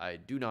 I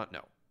do not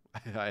know.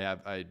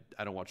 I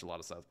don't watch a lot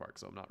of South Park,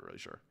 so I'm not really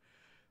sure.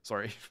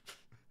 Sorry.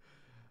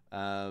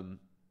 But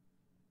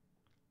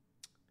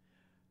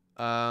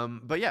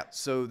yeah,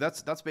 so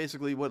that's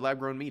basically what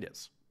lab-grown meat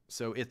is.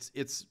 So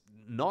it's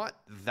not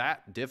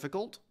that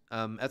difficult.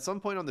 At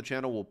some point on the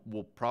channel,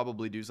 we'll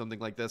probably do something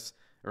like this,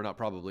 or not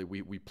probably.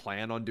 We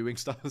plan on doing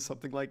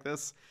something like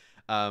this.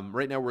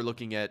 Right now, we're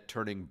looking at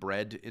turning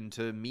bread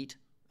into meat,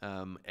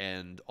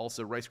 and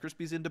also Rice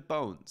Krispies into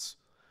bones,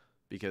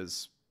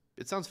 because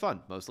it sounds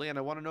fun mostly, and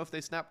I want to know if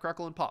they snap,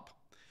 crackle, and pop.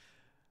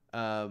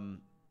 Yeah,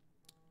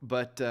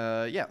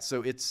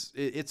 so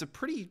it's a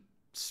pretty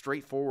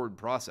straightforward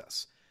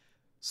process.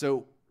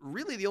 So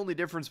really the only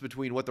difference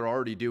between what they're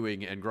already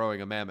doing and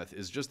growing a mammoth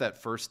is just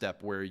that first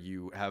step where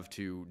you have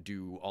to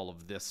do all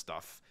of this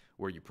stuff,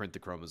 where you print the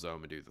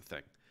chromosome and do the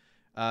thing.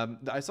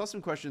 I saw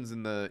some questions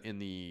in the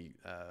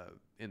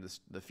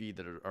feed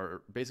that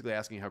are basically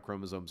asking how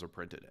chromosomes are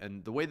printed,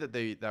 and the way that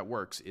that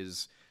works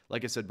is,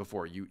 like I said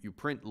before, you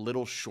print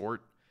little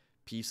short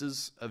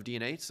pieces of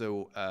DNA.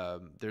 So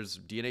there's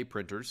DNA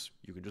printers.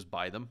 You can just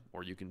buy them,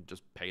 or you can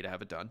just pay to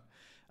have it done,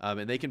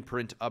 and they can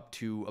print up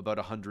to about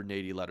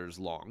 180 letters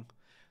long.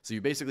 So you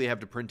basically have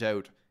to print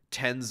out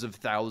tens of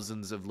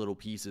thousands of little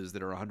pieces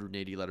that are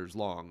 180 letters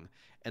long,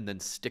 and then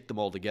stick them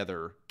all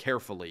together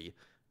carefully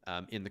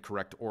in the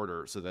correct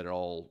order so that it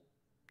all,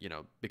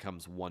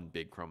 becomes one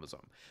big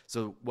chromosome.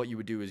 So what you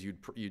would do is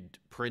you'd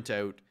print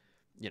out,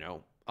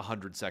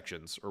 100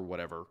 sections or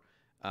whatever,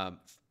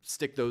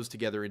 stick those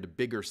together into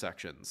bigger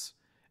sections,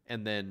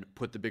 and then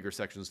put the bigger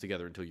sections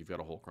together until you've got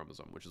a whole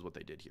chromosome, which is what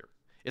they did here.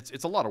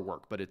 It's a lot of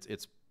work, but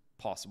it's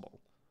possible.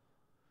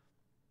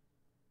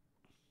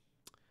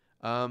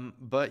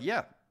 But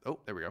yeah. Oh,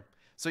 there we go.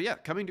 So yeah,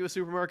 coming to a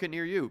supermarket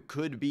near you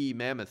could be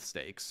mammoth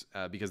steaks,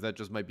 because that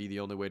just might be the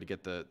only way to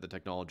get the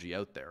technology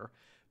out there.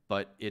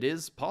 But it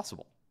is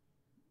possible.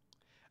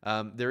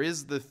 There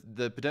is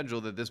the potential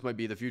that this might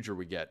be the future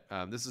we get.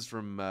 This is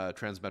from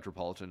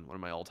Transmetropolitan, one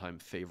of my all-time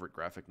favorite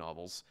graphic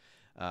novels.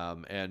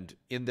 And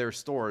in their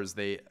stores,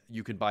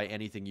 you can buy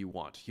anything you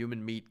want: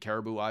 human meat,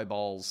 caribou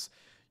eyeballs,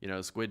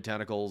 squid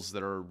tentacles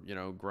that are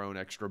grown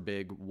extra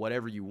big,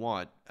 whatever you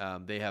want.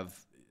 They have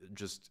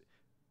just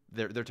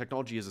their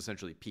technology is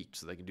essentially peaked,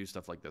 so they can do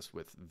stuff like this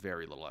with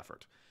very little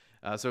effort.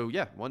 So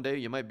yeah, one day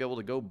you might be able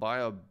to go buy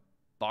a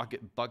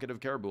bucket of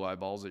caribou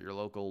eyeballs at your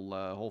local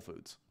Whole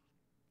Foods.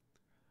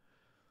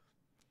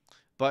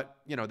 But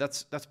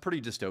that's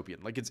pretty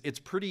dystopian. Like it's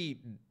pretty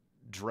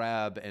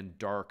drab and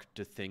dark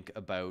to think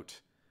about,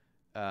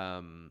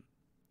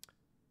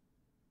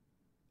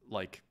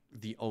 like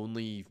the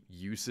only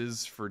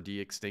uses for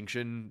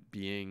de-extinction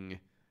being,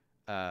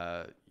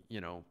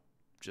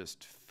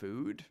 just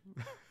food.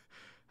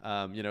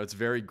 It's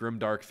very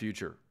grimdark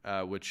future,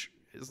 which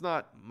is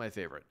not my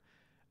favorite.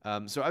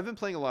 So I've been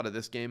playing a lot of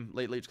this game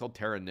lately. It's called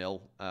Terra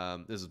Nil.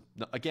 This is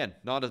again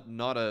not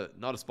a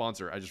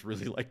sponsor. I just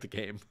really like the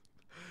game.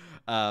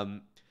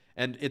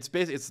 And it's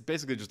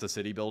basically just a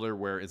city builder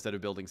where instead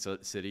of building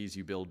cities,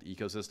 you build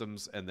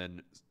ecosystems and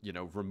then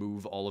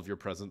remove all of your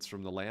presence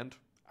from the land.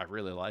 I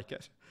really like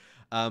it.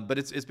 But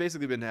it's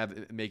basically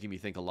been making me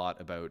think a lot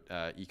about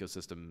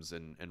ecosystems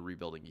and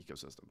rebuilding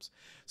ecosystems.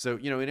 So,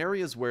 in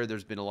areas where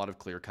there's been a lot of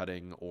clear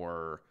cutting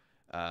or,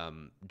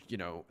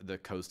 the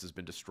coast has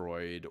been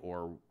destroyed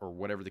or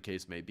whatever the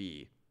case may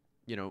be,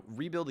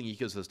 rebuilding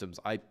ecosystems,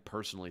 I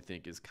personally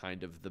think is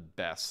kind of the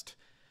best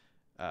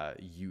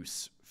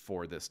use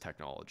for this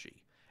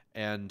technology.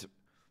 And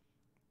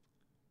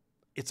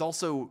it's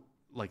also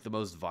like the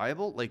most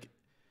viable. Like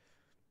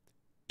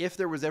if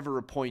there was ever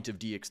a point of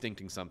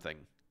de-extincting something,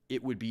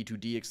 it would be to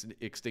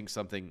de-extinct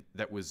something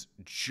that was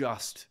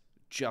just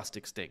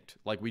extinct.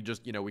 Like we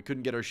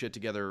couldn't get our shit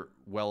together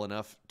well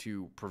enough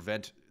to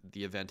prevent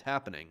the event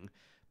happening,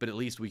 but at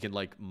least we can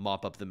like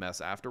mop up the mess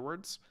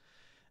afterwards.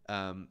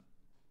 And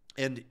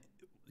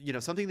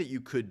something that you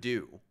could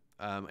do,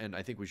 and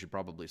I think we should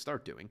probably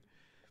start doing,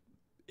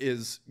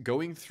 is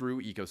going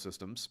through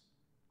ecosystems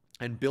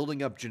and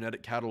building up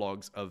genetic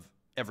catalogs of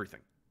everything,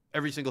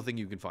 every single thing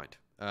you can find,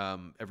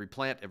 every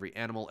plant, every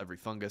animal, every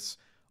fungus,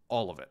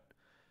 all of it.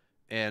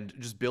 And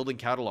just building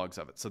catalogs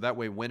of it. So that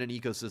way, when an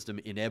ecosystem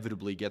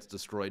inevitably gets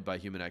destroyed by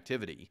human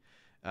activity,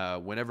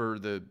 whenever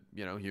the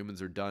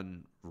humans are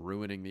done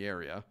ruining the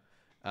area,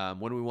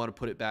 when we want to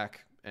put it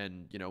back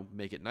and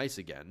make it nice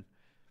again,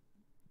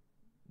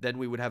 then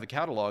we would have a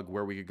catalog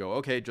where we could go,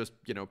 okay, just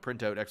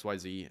print out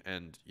XYZ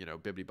and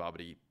bibbidi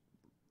bobbidi,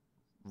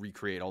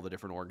 recreate all the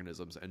different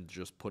organisms and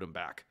just put them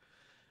back.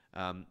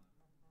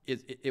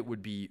 It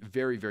would be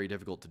very, very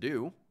difficult to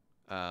do.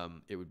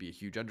 It would be a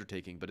huge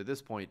undertaking, but at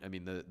this point, I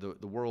mean,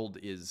 the world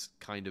is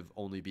kind of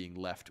only being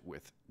left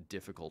with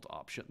difficult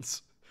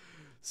options.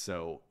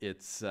 So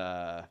it's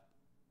kind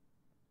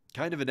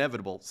of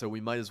inevitable, so we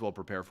might as well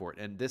prepare for it.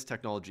 And this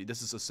technology,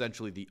 this is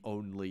essentially the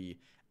only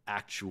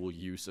actual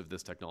use of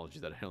this technology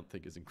that I don't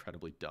think is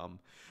incredibly dumb.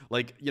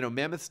 Like,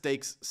 mammoth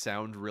steaks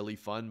sound really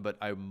fun, but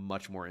I'm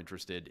much more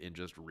interested in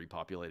just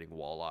repopulating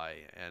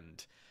walleye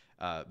and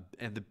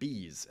the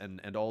bees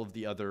and all of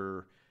the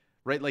other...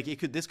 Right, like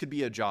this could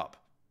be a job,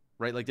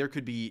 right? Like there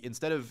could be,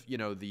 instead of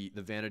the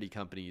vanity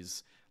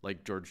companies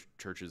like George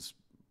Church's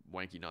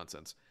wanky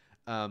nonsense,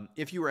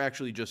 if you were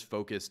actually just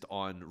focused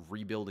on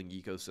rebuilding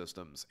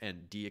ecosystems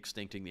and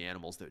de-extincting the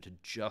animals that had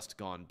just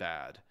gone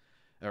bad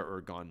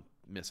or gone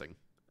missing,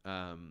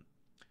 I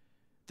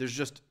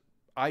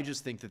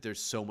just think that there's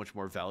so much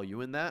more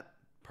value in that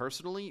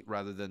personally,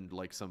 rather than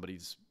like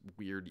somebody's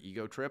weird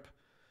ego trip.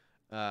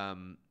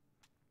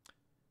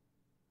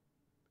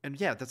 And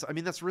yeah,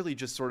 that's really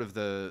just sort of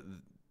the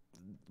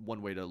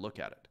one way to look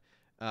at it.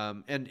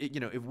 And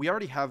if we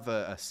already have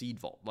a seed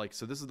vault, like,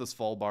 so this is the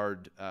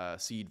Svalbard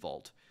seed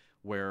vault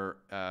where,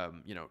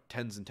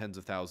 tens and tens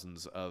of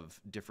thousands of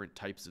different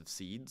types of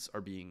seeds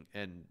are being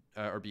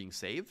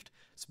saved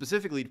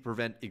specifically to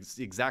prevent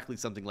exactly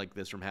something like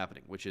this from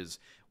happening, which is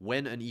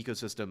when an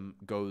ecosystem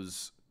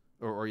goes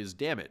or is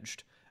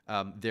damaged,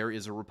 there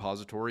is a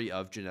repository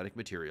of genetic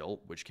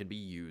material which can be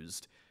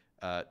used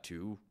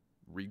to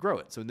regrow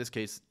it. So in this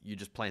case, you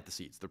just plant the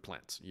seeds. They're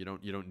plants. You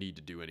don't need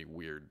to do any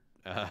weird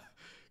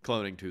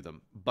cloning to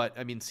them. But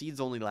I mean, seeds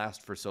only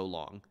last for so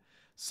long.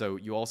 So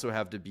you also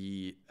have to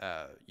be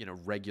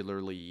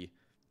regularly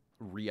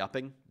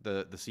re-upping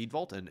the seed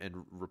vault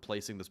and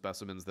replacing the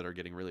specimens that are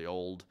getting really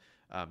old,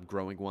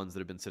 growing ones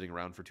that have been sitting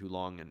around for too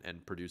long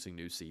and producing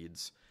new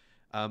seeds.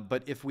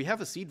 But if we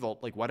have a seed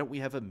vault, like, why don't we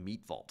have a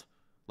meat vault?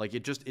 Like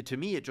to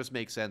me, it just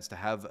makes sense to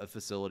have a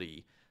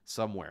facility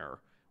somewhere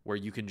where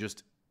you can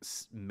just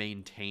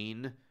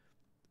maintain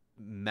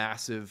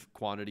massive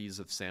quantities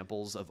of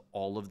samples of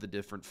all of the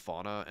different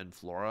fauna and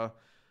flora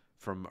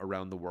from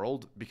around the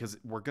world, because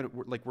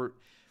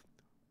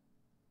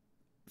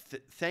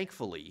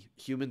thankfully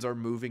humans are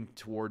moving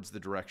towards the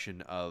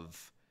direction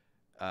of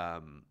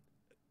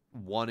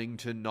wanting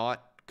to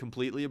not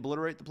completely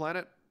obliterate the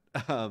planet.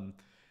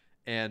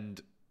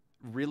 And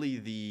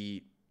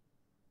really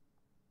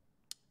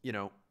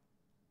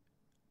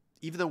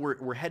even though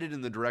we're headed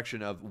in the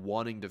direction of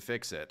wanting to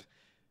fix it,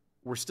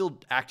 we're still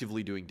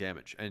actively doing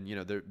damage. And,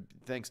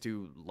 thanks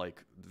to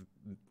like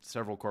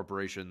several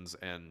corporations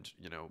and,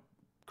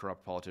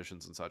 corrupt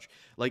politicians and such,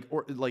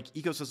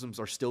 ecosystems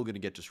are still going to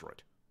get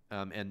destroyed.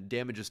 And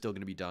damage is still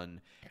going to be done.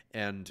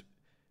 And,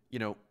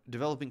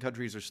 developing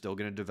countries are still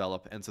going to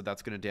develop. And so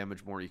that's going to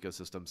damage more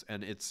ecosystems.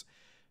 And it's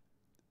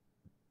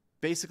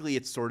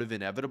sort of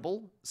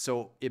inevitable.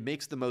 So it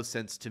makes the most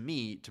sense to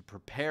me to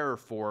prepare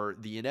for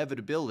the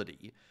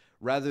inevitability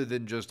rather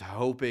than just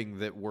hoping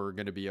that we're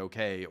going to be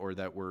okay or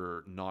that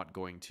we're not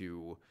going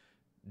to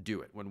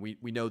do it when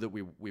we know that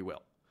we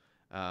will.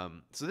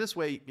 So this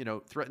way,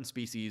 threatened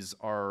species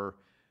are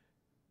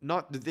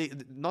not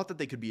that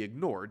they could be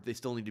ignored. They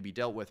still need to be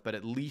dealt with, but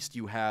at least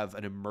you have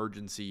an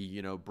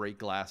emergency, break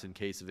glass in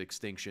case of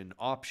extinction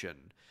option,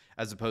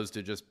 as opposed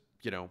to just,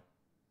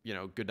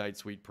 good night,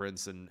 sweet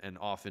prince, and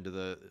off into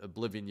the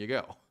oblivion you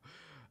go.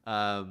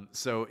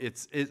 So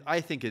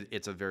I think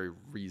it's a very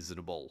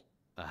reasonable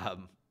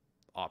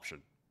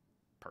option,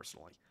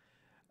 personally.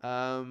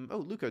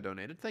 Luca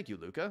donated. Thank you,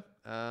 Luca.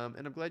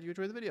 And I'm glad you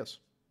enjoy the videos.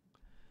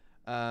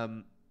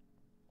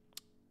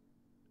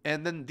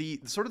 And then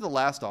the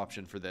last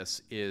option for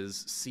this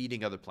is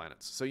seeding other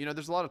planets. So,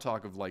 there's a lot of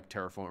talk of like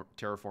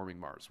terraforming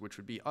Mars, which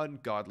would be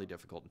ungodly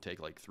difficult and take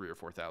like 3,000 or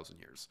 4,000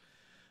 years.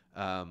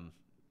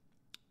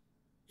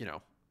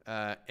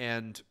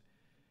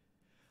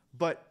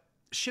 But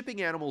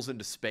shipping animals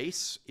into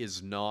space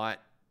is not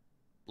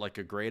like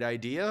a great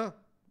idea.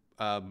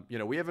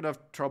 We have enough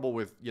trouble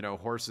with,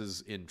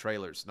 horses in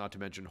trailers, not to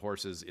mention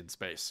horses in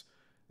space.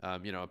 A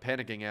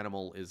panicking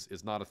animal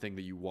is not a thing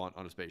that you want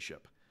on a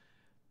spaceship.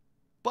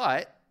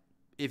 But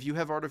if you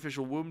have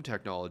artificial womb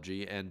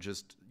technology and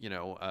just,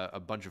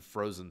 a bunch of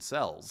frozen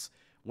cells,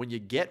 when you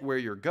get where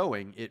you're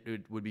going,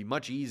 it would be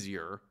much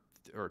easier,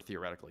 or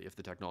theoretically, if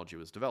the technology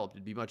was developed,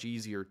 it'd be much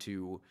easier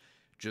to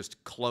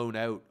just clone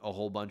out a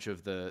whole bunch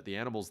of the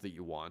animals that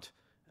you want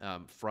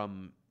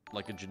from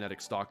like a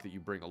genetic stock that you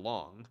bring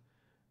along,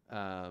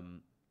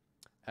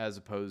 as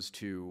opposed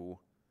to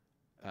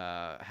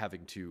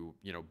having to,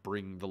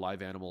 bring the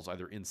live animals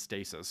either in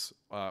stasis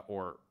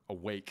or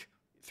awake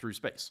through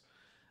space.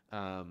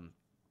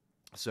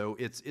 So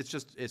it's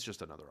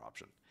just another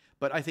option.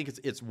 But I think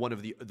it's one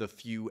of the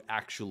few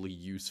actually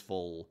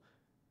useful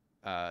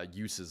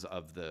uses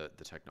of the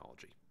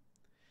technology.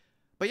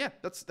 But yeah,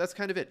 that's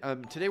kind of it.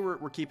 Today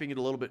we're keeping it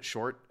a little bit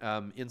short,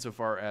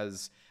 insofar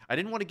as I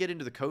didn't want to get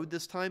into the code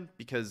this time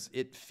because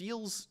it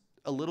feels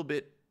a little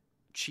bit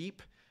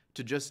cheap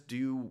to just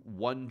do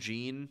one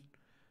gene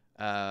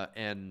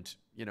and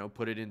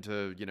put it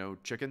into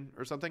chicken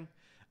or something.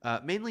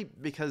 Mainly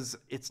because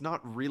it's not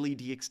really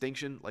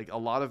de-extinction. Like a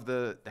lot of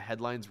the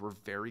headlines were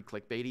very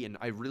clickbaity, and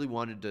I really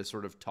wanted to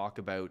sort of talk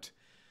about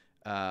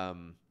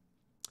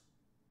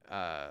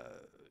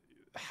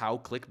how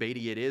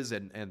clickbaity it is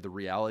and the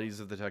realities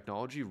of the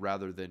technology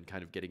rather than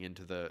kind of getting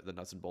into the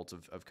nuts and bolts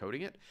of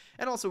coding it.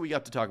 And also we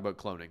got to talk about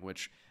cloning,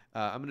 which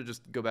I'm going to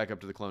just go back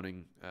up to the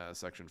cloning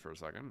section for a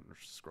second.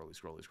 Scroll.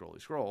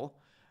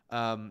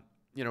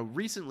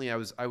 Recently I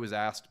was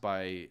asked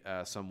by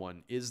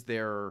someone, is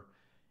there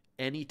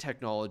any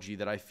technology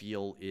that I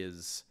feel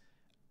is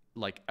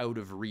like out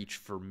of reach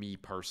for me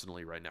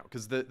personally right now?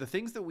 Because the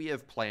things that we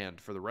have planned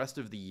for the rest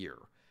of the year,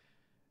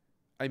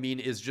 I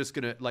mean, is just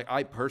gonna, like,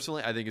 I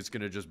think it's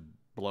gonna just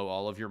blow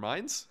all of your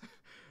minds.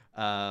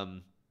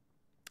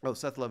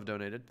 Seth Love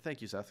donated.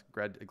 Thank you, Seth.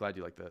 Glad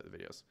you like the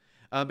videos.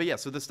 But yeah,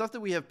 so the stuff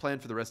that we have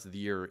planned for the rest of the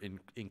year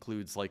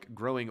includes like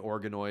growing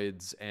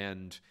organoids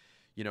and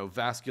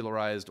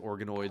vascularized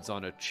organoids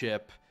on a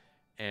chip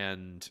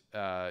and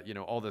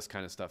all this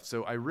kind of stuff.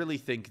 So I really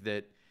think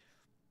that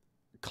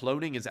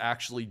cloning is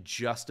actually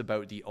just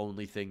about the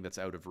only thing that's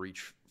out of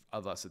reach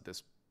of us at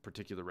this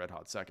particular red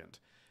hot second.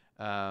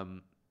 But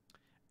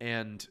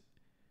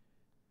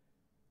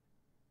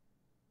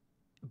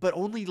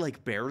only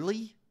like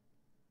barely.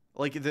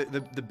 Like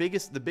the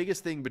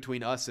biggest thing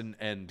between us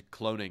and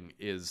cloning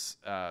is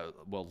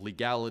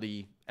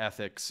legality,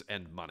 ethics,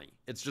 and money.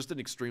 It's just an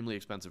extremely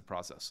expensive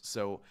process.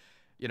 So,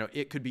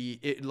 it could be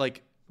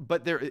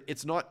but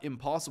it's not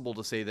impossible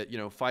to say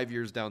that 5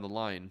 years down the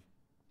line,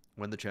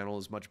 when the channel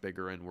is much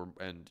bigger and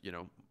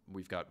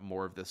we've got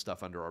more of this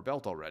stuff under our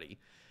belt already,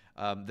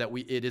 that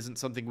it isn't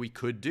something we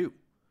could do.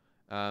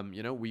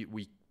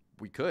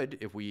 We could,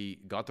 if we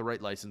got the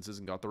right licenses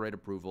and got the right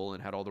approval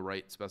and had all the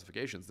right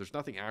specifications. There's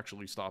nothing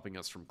actually stopping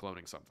us from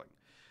cloning something,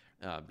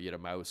 be it a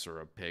mouse or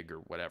a pig or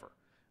whatever.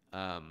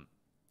 I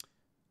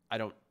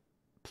don't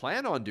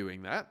plan on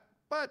doing that,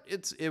 but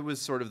it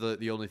was sort of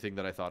the only thing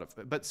that I thought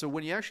of. But so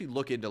when you actually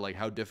look into like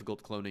how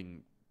difficult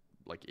cloning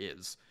like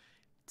is,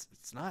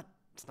 it's not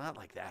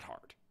like that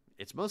hard.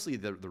 It's mostly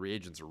the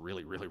reagents are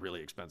really, really,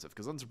 really expensive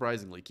because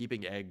unsurprisingly,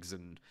 keeping eggs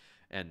and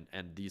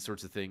these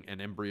sorts of things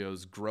and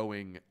embryos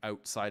growing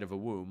outside of a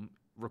womb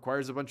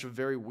requires a bunch of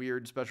very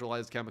weird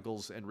specialized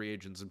chemicals and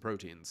reagents and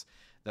proteins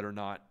that are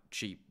not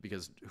cheap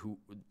because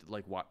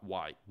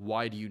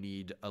why do you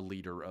need a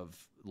liter of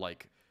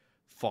like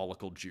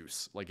follicle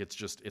juice? Like it's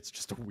just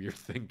a weird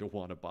thing to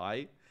want to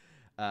buy.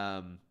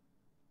 Yeah,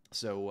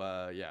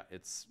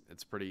 it's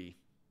pretty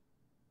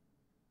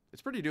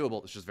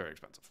doable. It's just very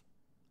expensive.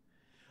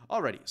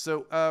 Alrighty,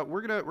 so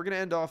we're gonna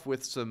end off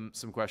with some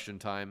question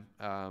time.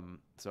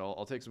 So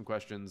I'll take some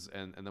questions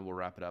and then we'll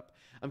wrap it up.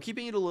 I'm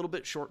keeping it a little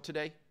bit short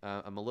today.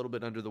 I'm a little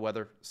bit under the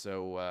weather,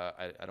 so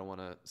I don't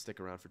want to stick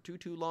around for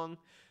too long.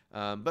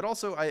 But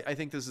also, I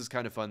think this is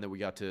kind of fun that we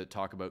got to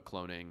talk about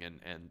cloning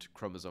and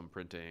chromosome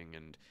printing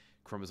and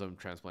chromosome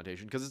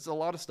transplantation because it's a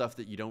lot of stuff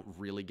that you don't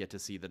really get to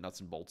see the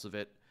nuts and bolts of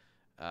it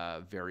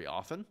very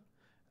often,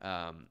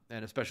 and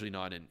especially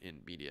not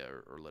in media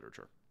or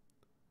literature.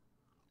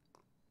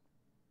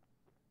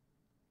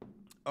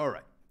 All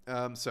right,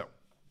 so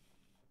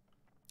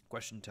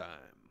question time.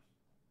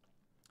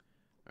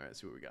 All right, let's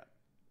see what we got.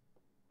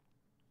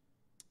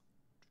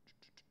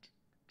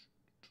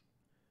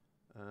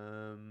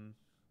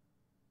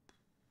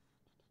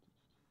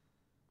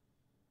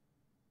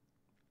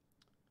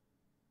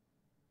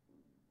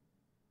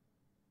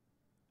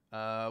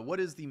 What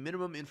is the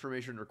minimum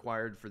information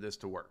required for this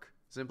to work?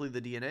 Simply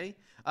the DNA?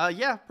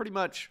 Yeah, pretty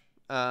much.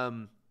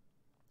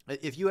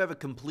 If you have a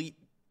complete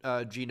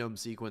genome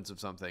sequence of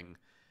something,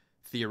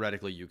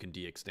 theoretically you can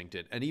de-extinct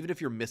it. And even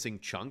if you're missing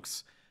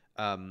chunks,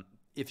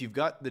 if you've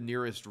got the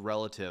nearest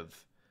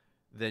relative,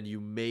 then you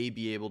may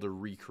be able to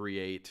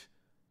recreate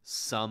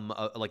some,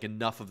 like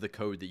enough of the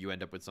code that you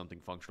end up with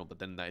something functional, but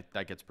then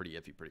that gets pretty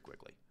iffy pretty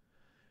quickly.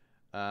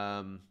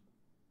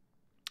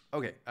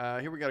 Okay,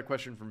 here we got a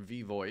question from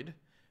V Void.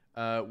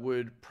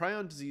 Would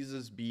prion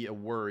diseases be a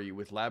worry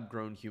with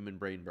lab-grown human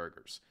brain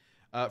burgers?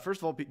 First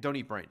of all, don't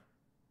eat brain.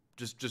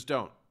 Just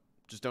don't.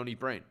 Just don't eat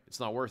brain. It's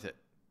not worth it.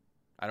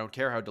 I don't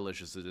care how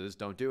delicious it is.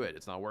 Don't do it.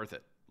 It's not worth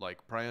it.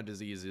 Like, prion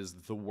disease is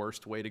the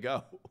worst way to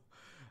go.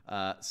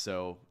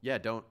 So, yeah,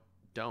 don't.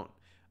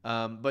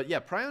 But, yeah,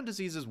 prion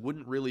diseases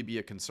wouldn't really be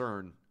a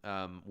concern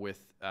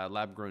with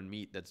lab-grown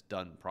meat that's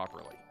done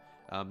properly.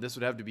 This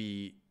would have to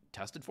be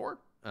tested for,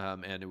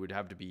 and it would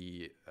have to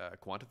be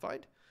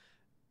quantified.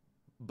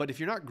 But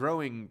if you're not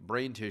growing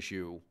brain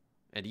tissue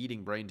and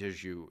eating brain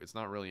tissue, it's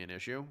not really an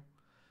issue.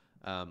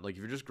 Like, if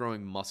you're just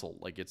growing muscle,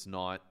 like, it's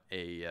not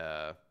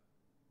a...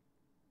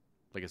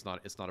 it's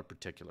not a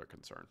particular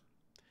concern.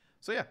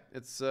 So yeah,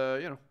 it's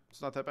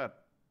it's not that bad.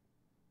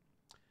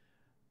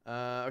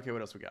 Okay, what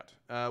else we got?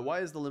 Why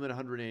is the limit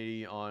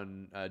 180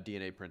 on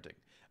DNA printing?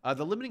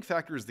 The limiting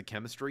factor is the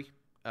chemistry.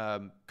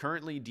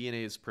 Currently,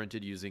 DNA is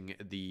printed using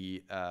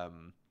the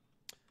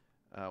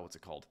what's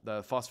it called?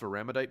 The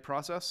phosphoramidite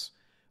process,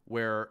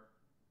 where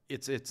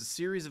it's a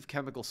series of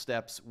chemical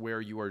steps where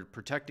you are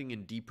protecting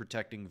and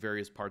deprotecting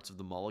various parts of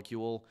the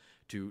molecule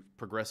to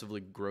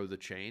progressively grow the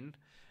chain.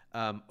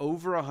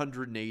 Over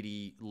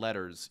 180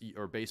 letters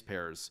or base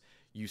pairs,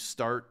 you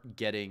start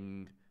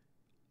getting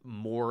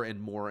more and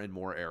more and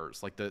more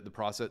errors. Like the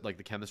process, like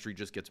the chemistry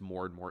just gets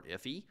more and more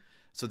iffy.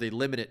 So they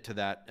limit it to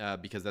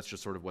that because that's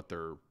just sort of what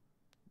the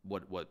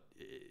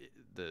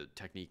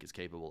technique is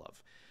capable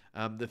of.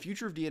 The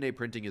future of DNA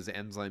printing is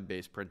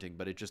enzyme-based printing,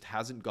 but it just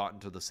hasn't gotten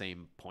to the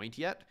same point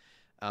yet.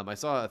 I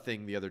saw a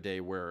thing the other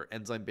day where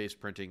enzyme-based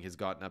printing has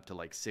gotten up to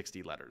like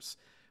 60 letters.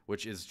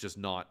 Which is just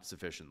not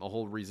sufficient. The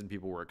whole reason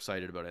people were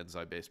excited about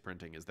enzyme-based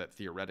printing is that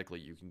theoretically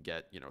you can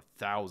get,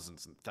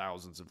 thousands and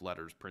thousands of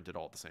letters printed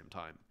all at the same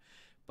time.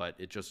 But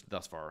it just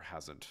thus far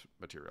hasn't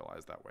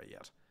materialized that way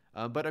yet.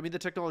 But I mean, the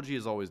technology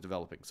is always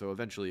developing, so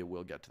eventually it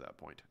will get to that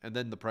point. And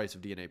then the price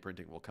of DNA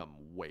printing will come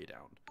way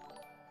down.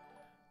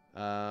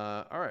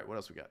 All right, what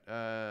else we got?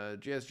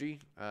 GSG,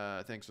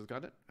 thanks for the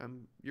content.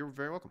 You're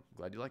very welcome.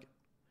 Glad you like it.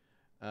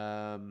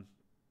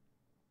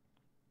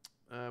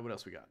 What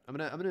else we got? I'm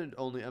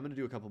gonna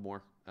do a couple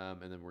more,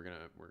 and then we're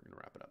gonna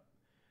wrap it up.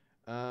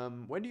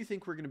 When do you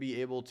think we're gonna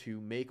be able to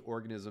make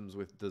organisms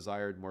with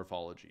desired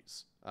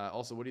morphologies?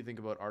 Also, what do you think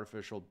about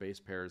artificial base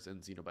pairs in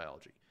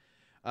xenobiology?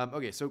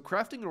 Okay, so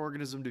crafting an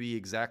organism to be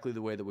exactly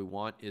the way that we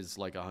want is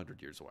like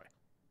 100 years away,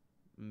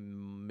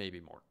 maybe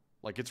more.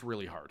 Like it's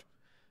really hard.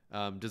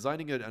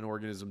 Designing an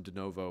organism de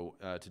novo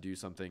to do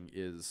something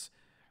is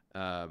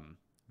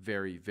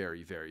very,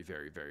 very, very,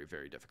 very, very,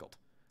 very difficult.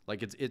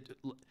 Like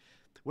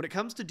when it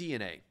comes to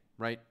DNA,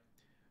 right?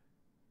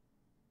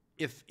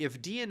 If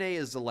DNA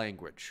is a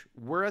language,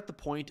 we're at the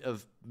point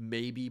of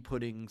maybe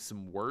putting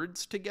some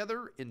words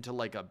together into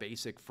like a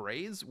basic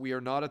phrase. We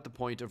are not at the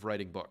point of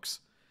writing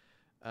books.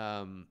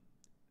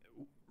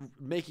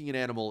 Making an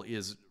animal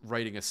is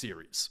writing a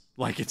series.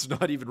 Like it's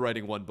not even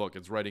writing one book,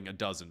 it's writing a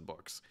dozen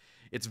books.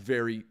 It's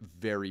very,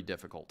 very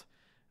difficult.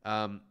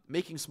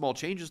 Making small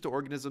changes to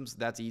organisms,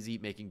 that's easy.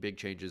 Making big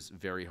changes,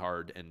 very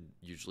hard, and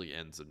usually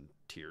ends in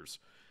tears.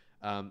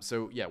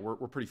 So yeah, we're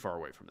pretty far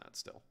away from that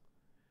still.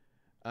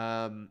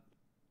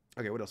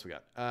 Okay, what else we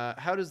got?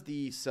 How does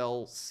the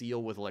cell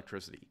seal with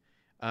electricity?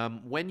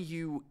 When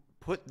you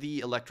put the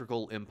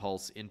electrical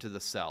impulse into the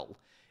cell,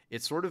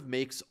 it sort of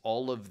makes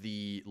all of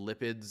the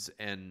lipids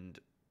and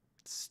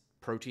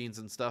proteins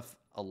and stuff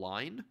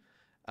align,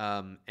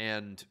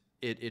 and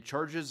it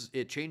changes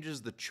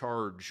the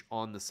charge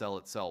on the cell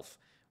itself,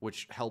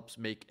 which helps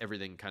make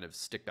everything kind of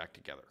stick back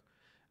together.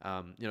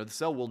 The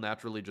cell will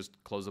naturally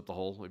just close up the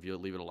hole if you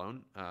leave it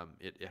alone.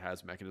 It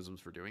has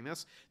mechanisms for doing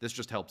this. This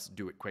just helps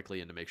do it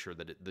quickly and to make sure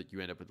that you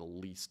end up with the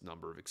least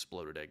number of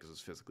exploded eggs as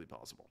physically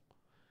possible.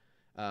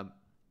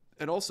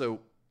 And also,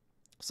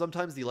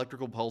 sometimes the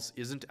electrical pulse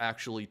isn't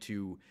actually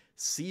to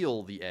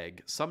seal the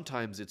egg.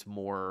 Sometimes it's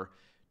more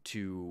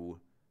to,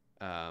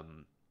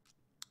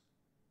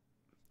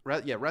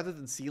 rather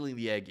than sealing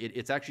the egg,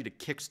 it's actually to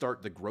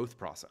kickstart the growth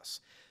process.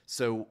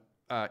 So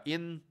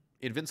in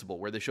Invincible,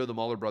 where they show the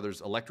Mauler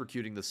brothers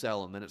electrocuting the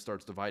cell and then it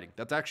starts dividing,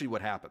 that's actually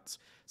what happens.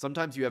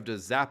 Sometimes you have to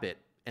zap it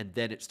and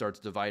then it starts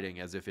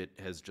dividing as if it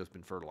has just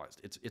been fertilized.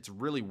 It's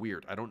really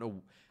weird. I don't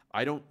know.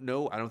 I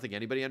don't think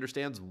anybody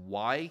understands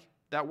why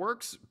that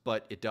works,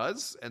 but it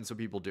does, and so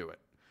people do it.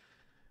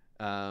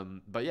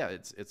 But yeah,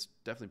 it's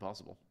definitely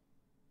possible.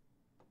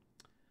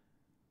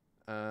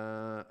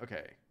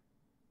 Okay.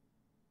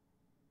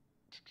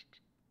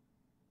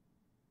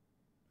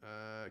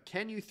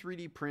 Can you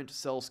 3D print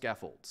cell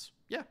scaffolds?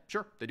 Yeah,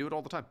 sure. They do it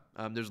all the time.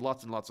 There's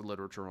lots and lots of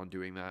literature on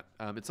doing that.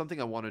 It's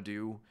something I want to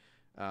do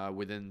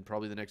within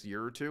probably the next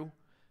year or two,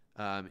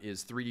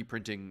 is 3D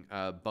printing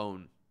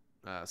bone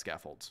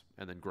scaffolds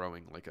and then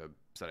growing like a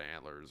set of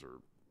antlers or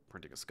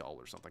printing a skull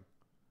or something.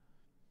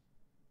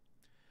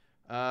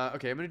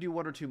 Okay, I'm going to do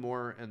one or two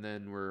more, and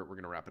then we're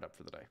going to wrap it up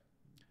for the day.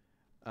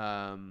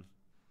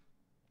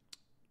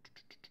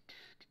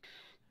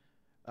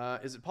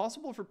 Is it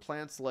possible for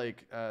plants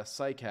like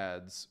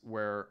cycads,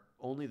 where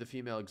only the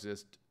female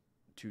exists,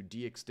 to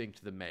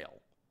de-extinct the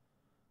male?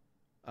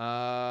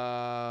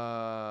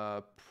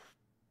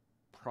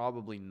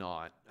 Probably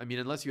not. I mean,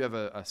 unless you have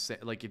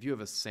if you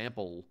have a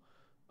sample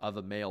of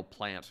a male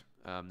plant,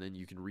 then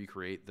you can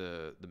recreate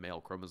the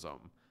male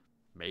chromosome,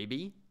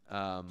 maybe.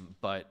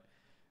 But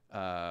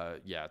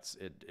yeah,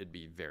 it'd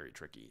be very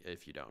tricky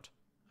if you don't.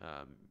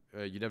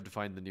 You'd have to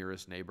find the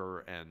nearest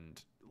neighbor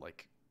and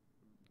like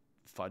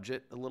fudge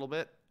it a little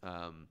bit.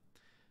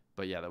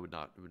 But yeah, that would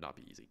not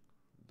be easy.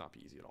 Not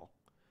be easy at all.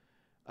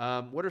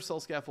 What are cell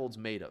scaffolds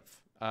made of?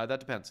 That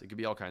depends. It could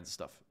be all kinds of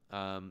stuff.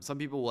 Some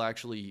people will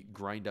actually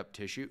grind up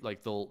tissue,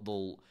 like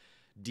they'll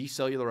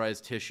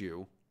decellularize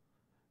tissue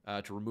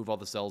to remove all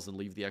the cells and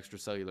leave the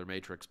extracellular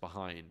matrix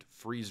behind,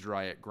 freeze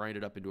dry it, grind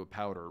it up into a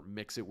powder,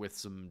 mix it with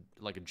some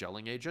like a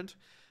gelling agent,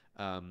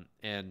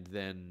 and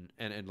then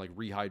like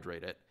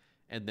rehydrate it,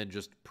 and then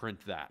just print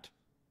that.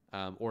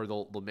 Or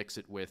they'll mix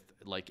it with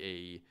like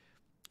a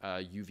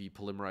UV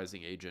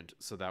polymerizing agent,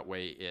 so that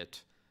way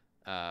it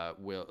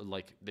will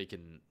they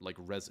can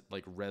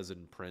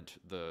resin print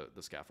the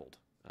scaffold.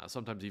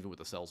 Sometimes even with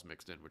the cells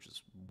mixed in, which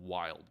is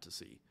wild to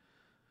see.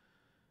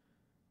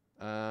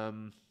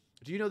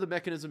 Do you know the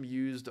mechanism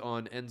used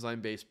on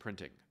enzyme-based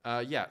printing?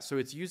 Yeah, so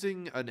it's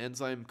using an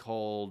enzyme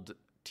called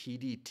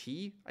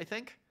TDT, I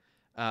think.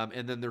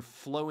 And then they're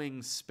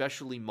flowing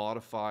specially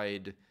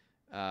modified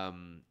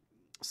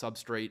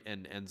substrate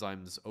and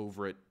enzymes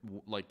over it,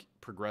 like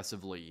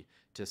progressively,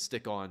 to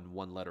stick on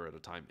one letter at a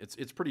time.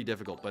 It's pretty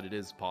difficult, but it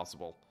is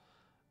possible.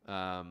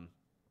 But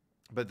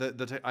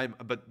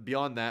but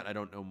beyond that, I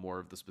don't know more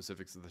of the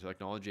specifics of the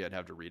technology. I'd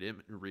have to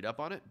read up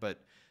on it. But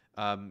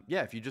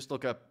yeah, if you just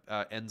look up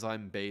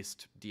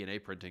enzyme-based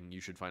DNA printing,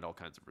 you should find all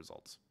kinds of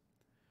results.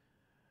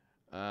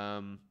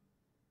 Oh,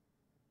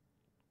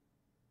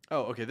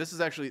 okay. This is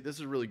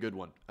a really good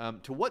one.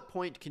 To what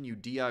point can you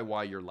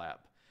DIY your lab?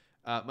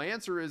 My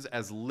answer is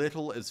as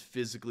little as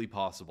physically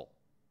possible.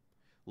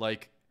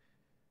 Like,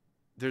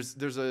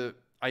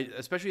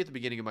 especially at the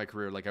beginning of my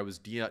career, like I was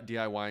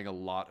DIYing a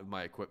lot of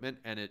my equipment,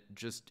 and it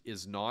just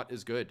is not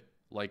as good.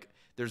 Like,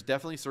 there's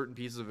definitely certain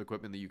pieces of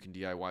equipment that you can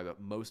DIY, but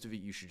most of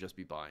it you should just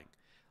be buying.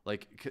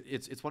 Like,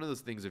 it's one of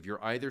those things, if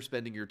you're either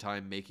spending your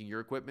time making your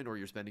equipment or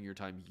you're spending your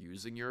time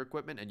using your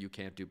equipment, and you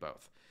can't do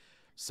both.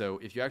 So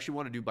if you actually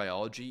want to do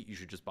biology, you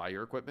should just buy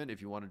your equipment.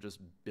 If you want to just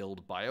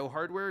build bio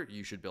hardware,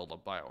 you should build a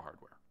bio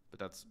hardware. But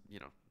that's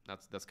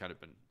kind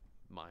of been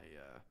my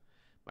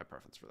my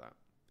preference for that.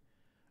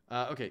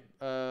 Okay,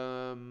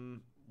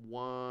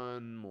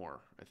 one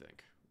more, I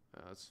think.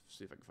 Let's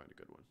see if I can find a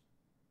good one.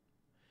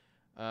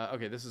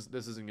 Okay, this isn't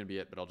going to be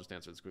it, but I'll just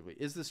answer this quickly.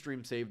 Is the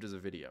stream saved as a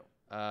video?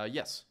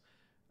 Yes.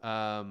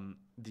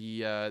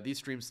 These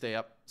streams stay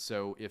up,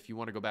 so if you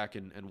want to go back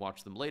and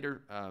watch them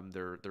later,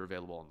 they're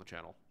available on the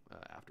channel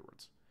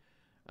afterwards.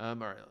 All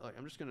right,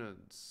 I'm just going to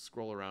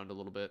scroll around a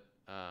little bit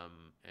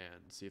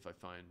and see if I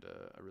find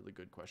a really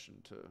good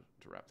question to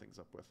wrap things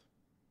up with.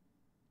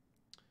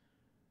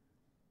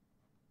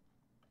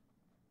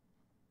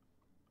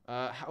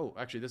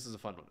 Actually, this is a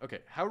fun one. Okay,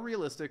 how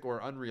realistic or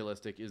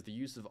unrealistic is the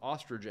use of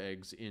ostrich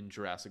eggs in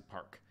Jurassic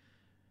Park?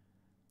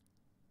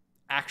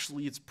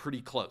 Actually, it's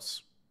pretty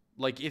close.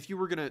 Like if you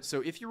were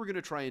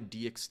gonna try and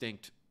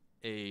de-extinct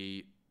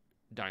a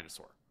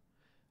dinosaur.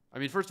 I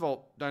mean, first of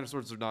all,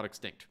 dinosaurs are not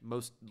extinct.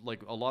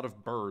 Like a lot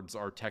of birds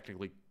are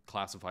technically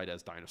classified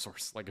as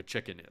dinosaurs, like a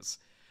chicken is.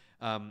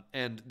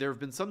 And there have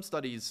been some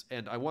studies,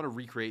 and I want to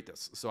recreate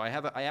this. So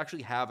I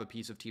actually have a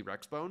piece of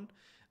T-Rex bone.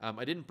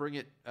 I didn't bring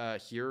it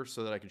here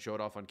so that I could show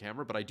it off on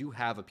camera, but I do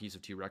have a piece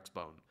of T-Rex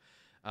bone.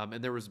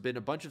 And there has been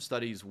a bunch of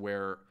studies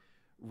where,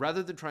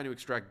 rather than trying to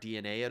extract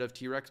DNA out of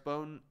T-Rex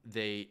bone,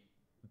 they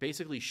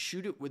basically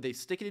they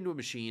stick it into a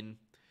machine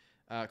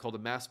called a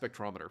mass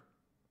spectrometer.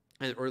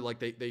 Or like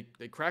they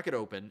crack it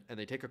open and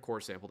they take a core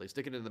sample, they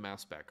stick it into the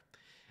mass spec,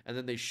 and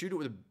then they shoot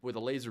it with a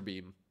laser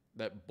beam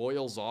that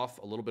boils off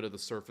a little bit of the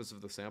surface of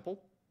the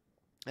sample.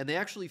 And they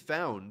actually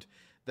found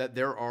that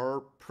there are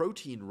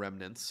protein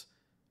remnants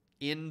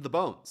in the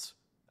bones.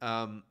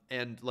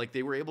 And like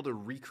they were able to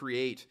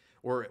recreate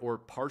or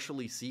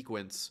partially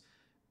sequence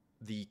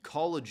the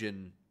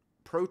collagen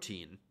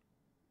protein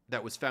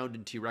that was found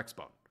in T-Rex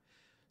bone.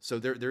 So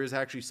there is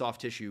actually soft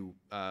tissue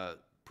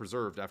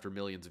preserved after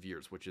millions of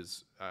years, which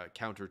is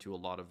counter to a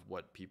lot of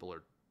what people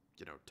are,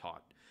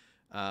 taught.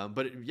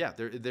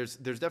 There's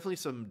definitely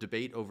some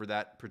debate over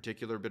that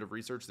particular bit of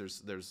research.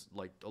 There's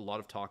like a lot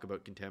of talk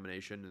about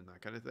contamination and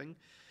that kind of thing.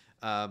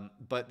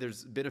 But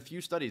there's been a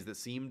few studies that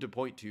seem to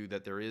point to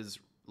that there is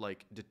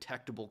like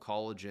detectable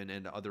collagen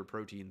and other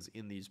proteins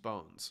in these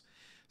bones.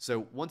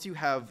 So once you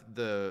have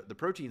the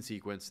protein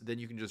sequence, then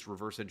you can just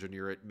reverse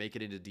engineer it, make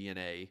it into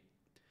DNA,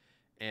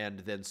 and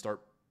then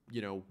start,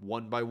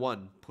 one by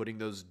one, putting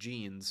those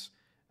genes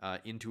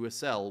into a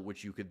cell,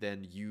 which you could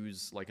then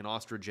use like an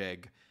ostrich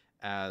egg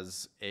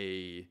as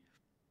a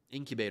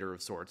incubator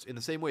of sorts. In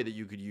the same way that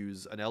you could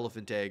use an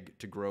elephant egg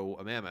to grow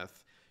a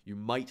mammoth, you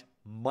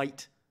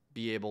might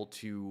be able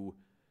to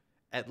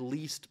at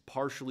least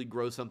partially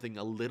grow something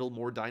a little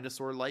more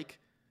dinosaur-like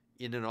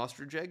in an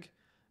ostrich egg.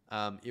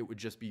 It would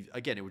just be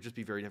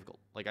very difficult.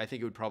 Like I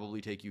think it would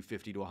probably take you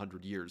 50 to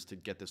 100 years to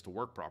get this to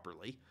work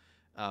properly.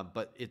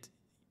 But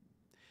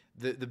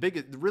the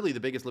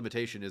biggest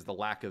limitation is the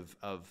lack of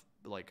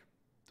like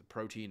the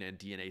protein and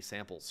DNA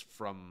samples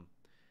from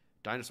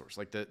dinosaurs.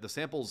 Like the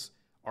samples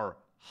are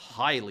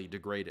highly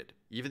degraded.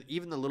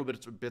 Even the little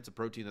bits of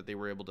protein that they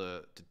were able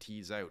to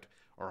tease out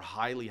are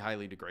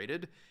highly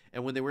degraded.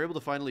 And when they were able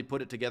to finally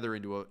put it together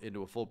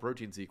into a full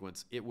protein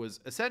sequence, it was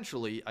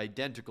essentially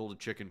identical to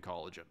chicken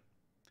collagen.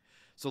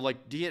 So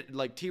like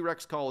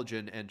T-Rex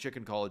collagen and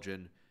chicken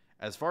collagen,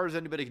 as far as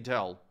anybody can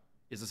tell,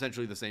 is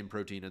essentially the same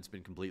protein and it's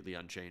been completely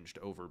unchanged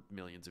over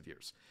millions of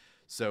years.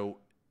 So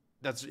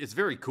it's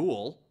very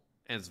cool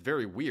and it's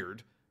very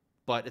weird,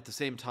 but at the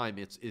same time,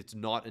 it's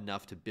not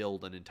enough to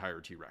build an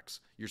entire T-Rex.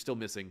 You're still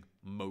missing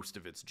most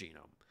of its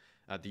genome,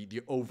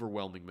 the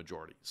overwhelming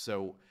majority.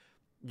 So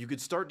you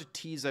could start to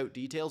tease out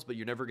details, but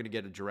you're never going to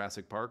get a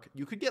Jurassic Park.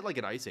 You could get like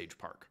an Ice Age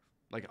Park.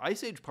 Like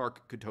Ice Age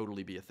Park could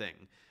totally be a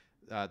thing.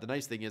 The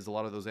nice thing is a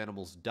lot of those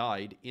animals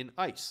died in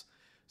ice.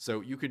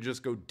 So you can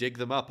just go dig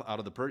them up out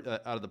of the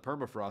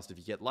permafrost if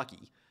you get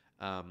lucky,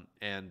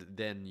 and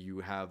then you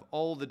have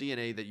all the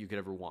DNA that you could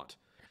ever want.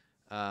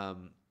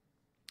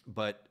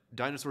 But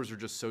dinosaurs are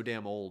just so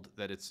damn old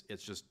that it's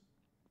just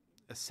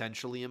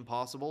essentially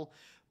impossible.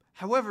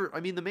 However,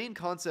 I mean the main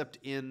concept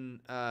in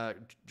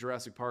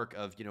Jurassic Park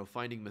of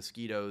finding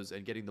mosquitoes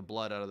and getting the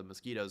blood out of the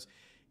mosquitoes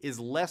is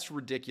less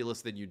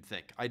ridiculous than you'd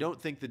think. I don't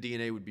think the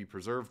DNA would be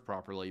preserved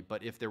properly,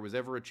 but if there was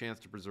ever a chance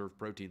to preserve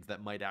proteins,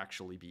 that might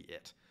actually be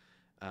it.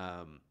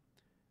 The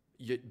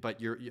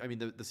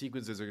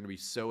sequences are going to be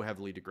so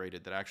heavily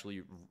degraded that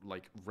actually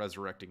like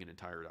resurrecting an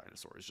entire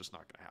dinosaur is just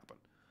not going to happen.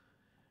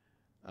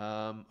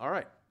 All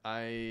right,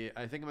 I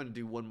think I'm going to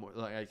do one more.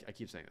 Like I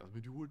keep saying, I'm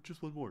going to do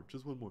just one more.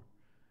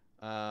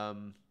 Are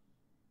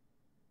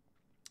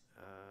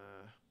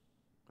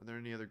there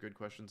any other good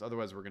questions?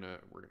 Otherwise, we're gonna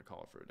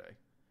call it for a day.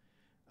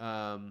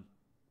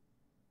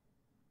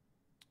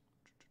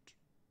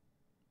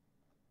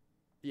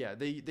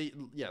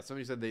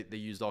 Somebody said they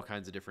used all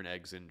kinds of different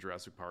eggs in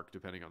Jurassic Park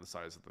depending on the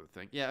size of the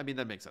thing. Yeah, I mean,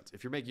 that makes sense.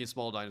 If you're making a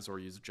small dinosaur,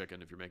 use a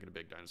chicken. If you're making a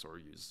big dinosaur,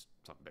 use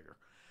something bigger.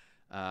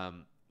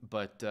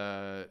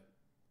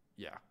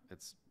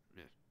 It's...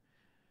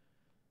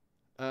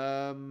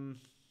 Yeah.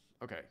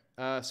 Okay.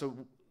 So...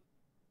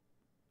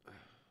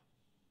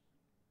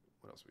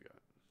 What else we got?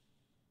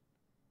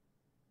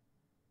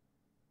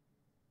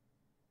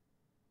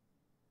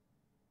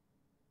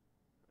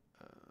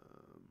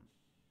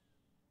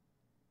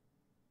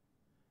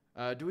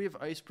 Do we have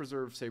ice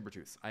preserved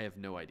saber-tooth? I have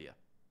no idea.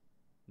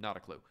 Not a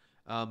clue.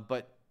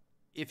 But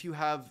if you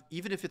have,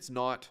 even if it's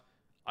not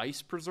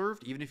ice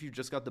preserved, even if you've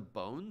just got the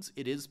bones,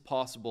 it is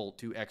possible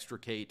to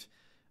extricate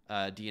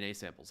DNA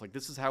samples. Like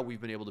this is how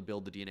we've been able to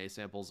build the DNA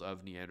samples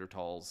of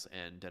Neanderthals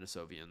and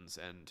Denisovians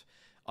and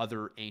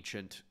other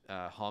ancient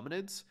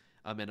hominids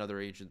and other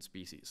ancient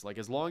species. Like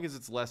as long as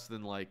it's less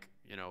than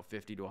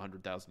 50 to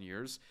 100,000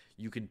 years,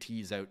 you can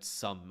tease out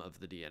some of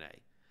the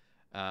DNA.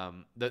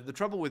 The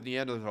trouble with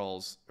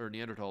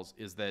Neanderthals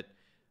is that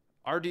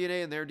our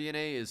DNA and their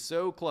DNA is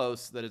so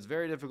close that it's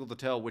very difficult to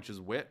tell which is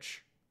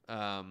which,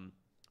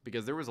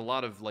 because there was a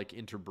lot of like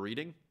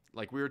interbreeding.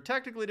 Like we were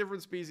technically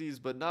different species,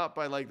 but not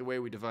by like the way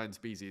we define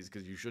species,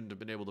 because you shouldn't have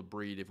been able to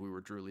breed if we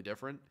were truly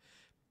different.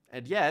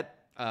 And yet,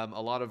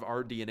 a lot of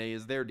our DNA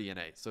is their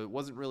DNA, so it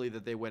wasn't really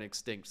that they went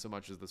extinct so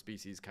much as the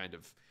species kind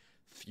of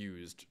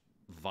fused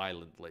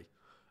violently.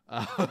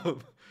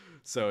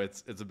 So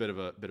it's a bit of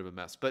a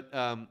mess. But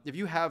if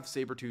you have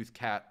saber-toothed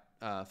cat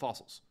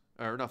fossils,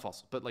 or not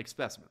fossils, but like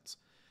specimens,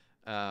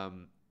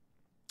 the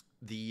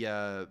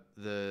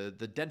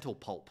dental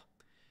pulp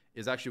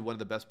is actually one of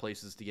the best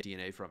places to get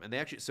DNA from. And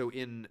so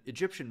in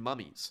Egyptian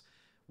mummies,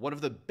 one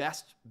of the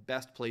best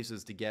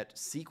places to get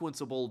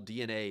sequenceable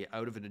DNA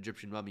out of an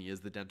Egyptian mummy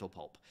is the dental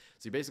pulp.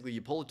 So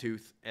you pull a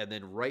tooth, and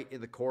then right in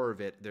the core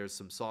of it, there's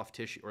some soft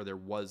tissue, or there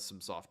was some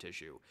soft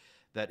tissue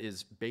that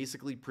is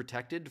basically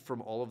protected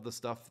from all of the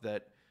stuff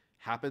that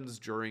happens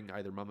during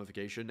either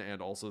mummification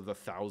and also the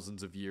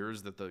thousands of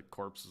years that the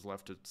corpse is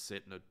left to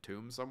sit in a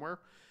tomb somewhere.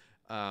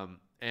 But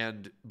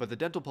the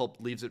dental pulp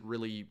leaves it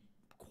really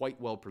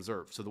quite well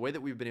preserved. So the way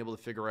that we've been able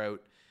to figure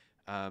out,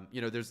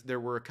 there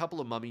were a couple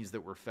of mummies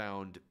that were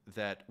found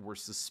that were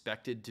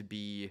suspected to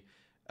be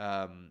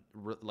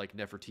like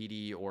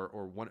Nefertiti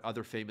or one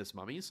other famous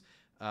mummies.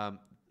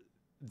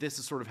 This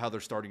is sort of how they're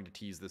starting to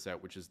tease this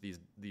out, which is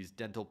these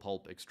dental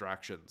pulp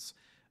extractions.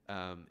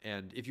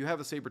 And if you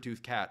have a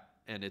saber-toothed cat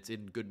and it's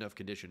in good enough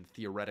condition,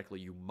 theoretically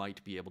you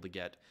might be able to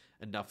get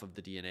enough of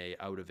the DNA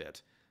out of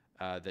it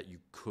that you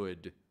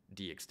could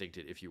de-extinct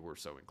it if you were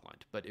so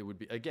inclined. But it would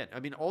be, again, I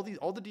mean, all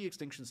the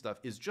de-extinction stuff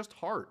is just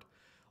hard.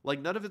 Like,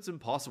 none of it's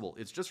impossible.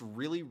 It's just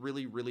really,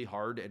 really, really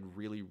hard and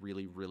really,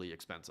 really, really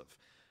expensive.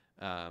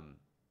 And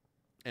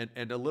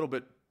a little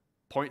bit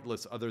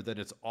pointless, other than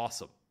it's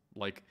awesome.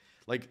 Like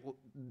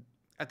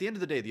at the end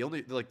of the day,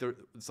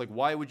 it's like,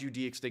 why would you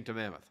de-extinct a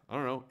mammoth? I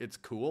don't know. It's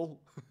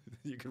cool.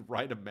 You can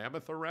ride a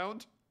mammoth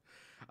around.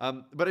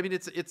 But I mean,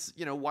 it's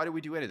why do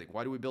we do anything?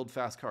 Why do we build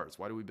fast cars?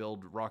 Why do we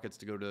build rockets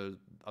to go to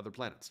other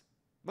planets?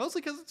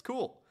 Mostly because it's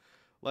cool.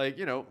 Like,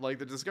 like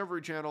the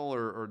Discovery Channel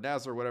or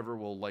NASA or whatever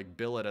will like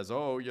bill it as,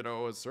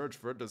 a search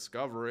for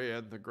discovery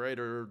and the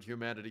greater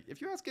humanity.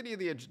 If you ask any of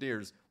the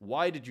engineers,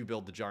 why did you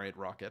build the giant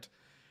rocket?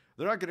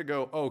 They're not going to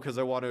go, because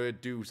I want to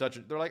do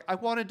they're like, I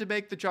wanted to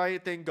make the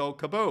giant thing go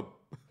kaboom.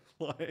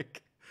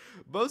 Like,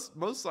 most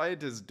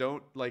scientists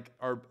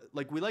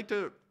we like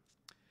to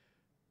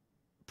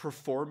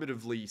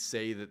performatively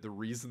say that the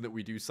reason that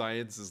we do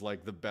science is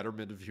like the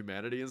betterment of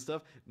humanity and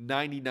stuff.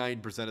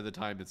 99% of the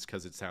time it's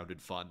because it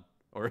sounded fun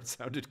or it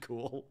sounded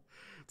cool.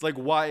 It's like,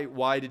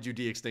 why did you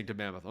de-extinct a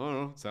mammoth? I don't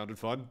know, it sounded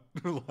fun.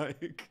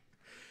 Like,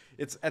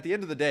 it's at the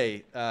end of the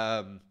day,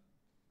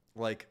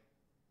 like,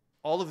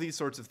 all of these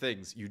sorts of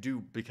things you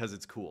do because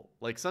it's cool.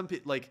 Like,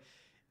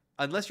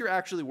 unless you're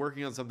actually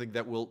working on something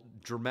that will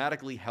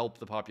dramatically help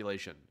the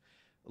population,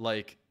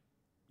 like,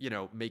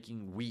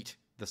 making wheat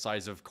the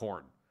size of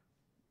corn,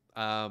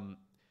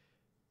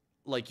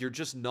 like, you're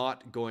just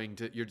not going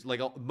to, you're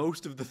like,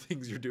 most of the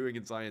things you're doing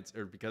in science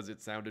are because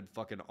it sounded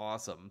fucking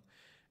awesome.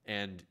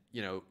 And,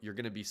 you're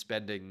going to be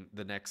spending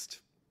the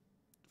next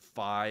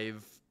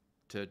 5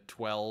 to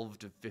 12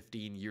 to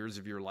 15 years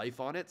of your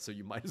life on it. So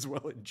you might as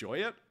well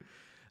enjoy it.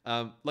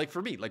 Like,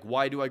 for me, like,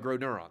 why do I grow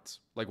neurons?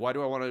 Like, why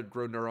do I want to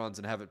grow neurons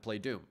and have it play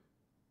Doom?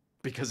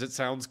 Because it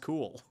sounds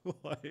cool.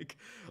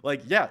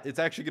 like, yeah, it's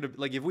actually going to,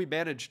 like, if we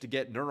manage to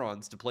get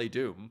neurons to play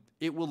Doom,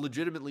 it will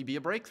legitimately be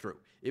a breakthrough.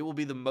 It will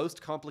be the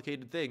most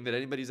complicated thing that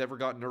anybody's ever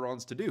got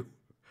neurons to do.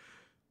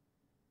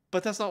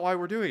 But that's not why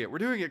we're doing it. We're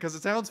doing it because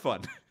it sounds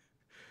fun.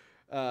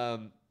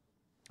 And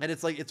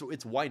it's like,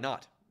 it's why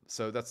not?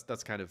 So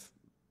that's kind of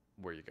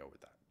where you go with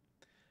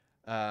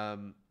that.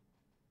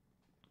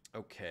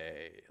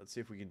 Okay, let's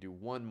see if we can do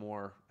one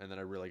more, and then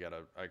I really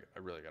gotta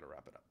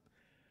wrap it up.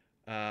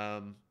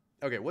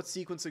 Okay, what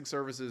sequencing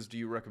services do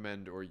you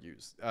recommend or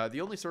use?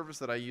 The only service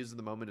that I use at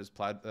the moment is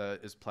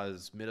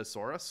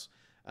Plasmidosaurus,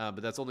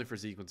 but that's only for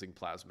sequencing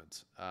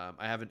plasmids.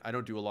 I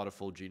don't do a lot of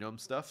full genome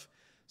stuff,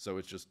 so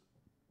it's just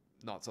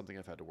not something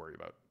I've had to worry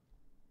about.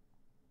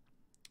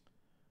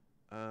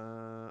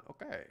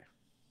 Okay.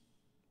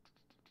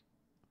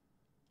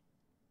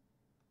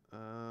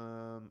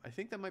 I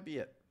think that might be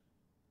it.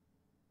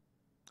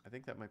 I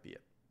think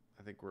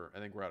we're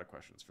out of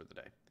questions for the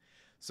day.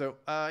 So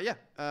yeah,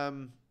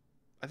 I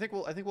think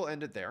we'll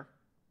end it there.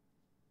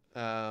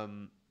 We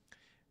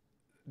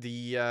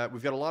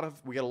got a lot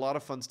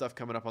of fun stuff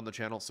coming up on the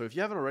channel. So if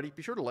you haven't already,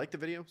 be sure to like the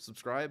video,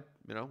 subscribe,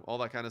 all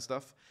that kind of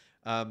stuff.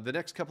 The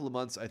next couple of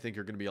months I think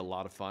are going to be a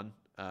lot of fun.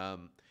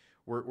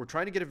 We're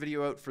trying to get a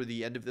video out for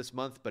the end of this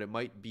month, but it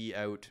might be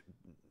out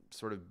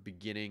sort of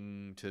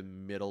beginning to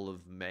middle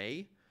of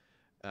May.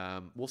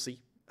 We'll see.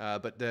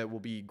 But we'll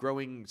be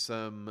growing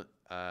some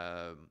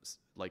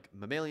like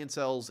mammalian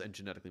cells and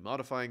genetically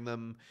modifying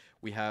them.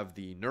 We have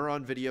the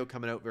neuron video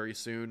coming out very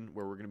soon,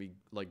 where we're going to be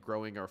like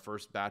growing our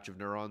first batch of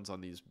neurons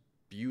on these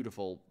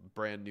beautiful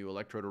brand new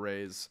electrode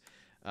arrays.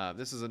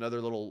 This is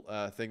another little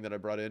thing that I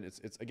brought in.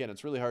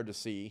 It's really hard to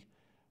see,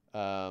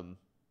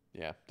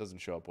 Yeah, doesn't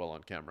show up well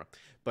on camera.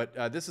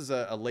 But this is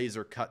a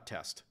laser cut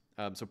test.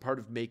 So part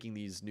of making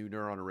these new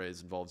neuron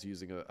arrays involves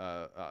using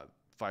a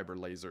fiber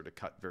laser to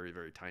cut very,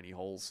 very tiny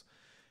holes.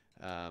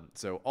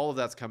 So all of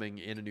that's coming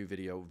in a new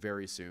video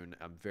very soon.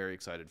 I'm very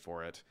excited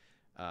for it.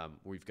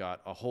 We've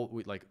got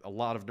a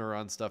lot of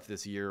neuron stuff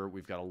this year.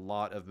 We've got a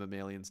lot of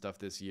mammalian stuff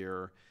this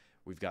year.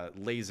 We've got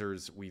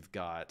lasers. We've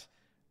got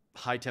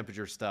high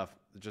temperature stuff.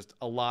 Just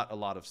a lot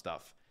of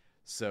stuff.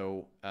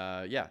 So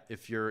yeah,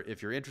 if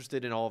you're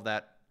interested in all of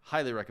that,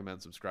 highly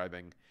recommend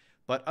subscribing.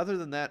 But other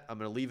than that, I'm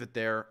going to leave it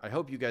there. I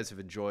hope you guys have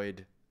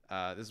enjoyed.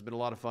 This has been a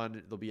lot of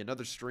fun. There'll be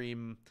another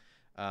stream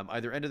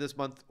either end of this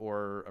month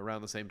or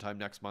around the same time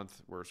next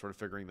month. We're sort of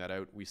figuring that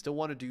out. We still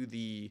want to do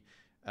the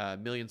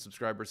million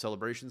subscriber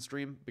celebration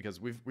stream because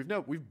we've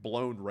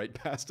blown right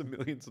past 1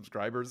 million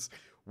subscribers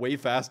way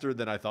faster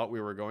than I thought we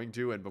were going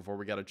to, and before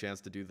we got a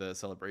chance to do the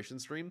celebration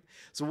stream.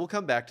 So we'll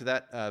come back to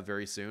that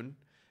very soon.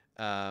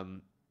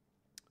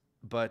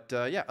 But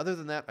yeah, other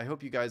than that, I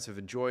hope you guys have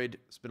enjoyed.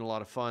 It's been a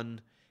lot of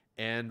fun,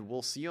 and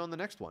we'll see you on the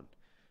next one.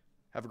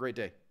 Have a great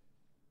day.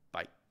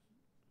 Bye.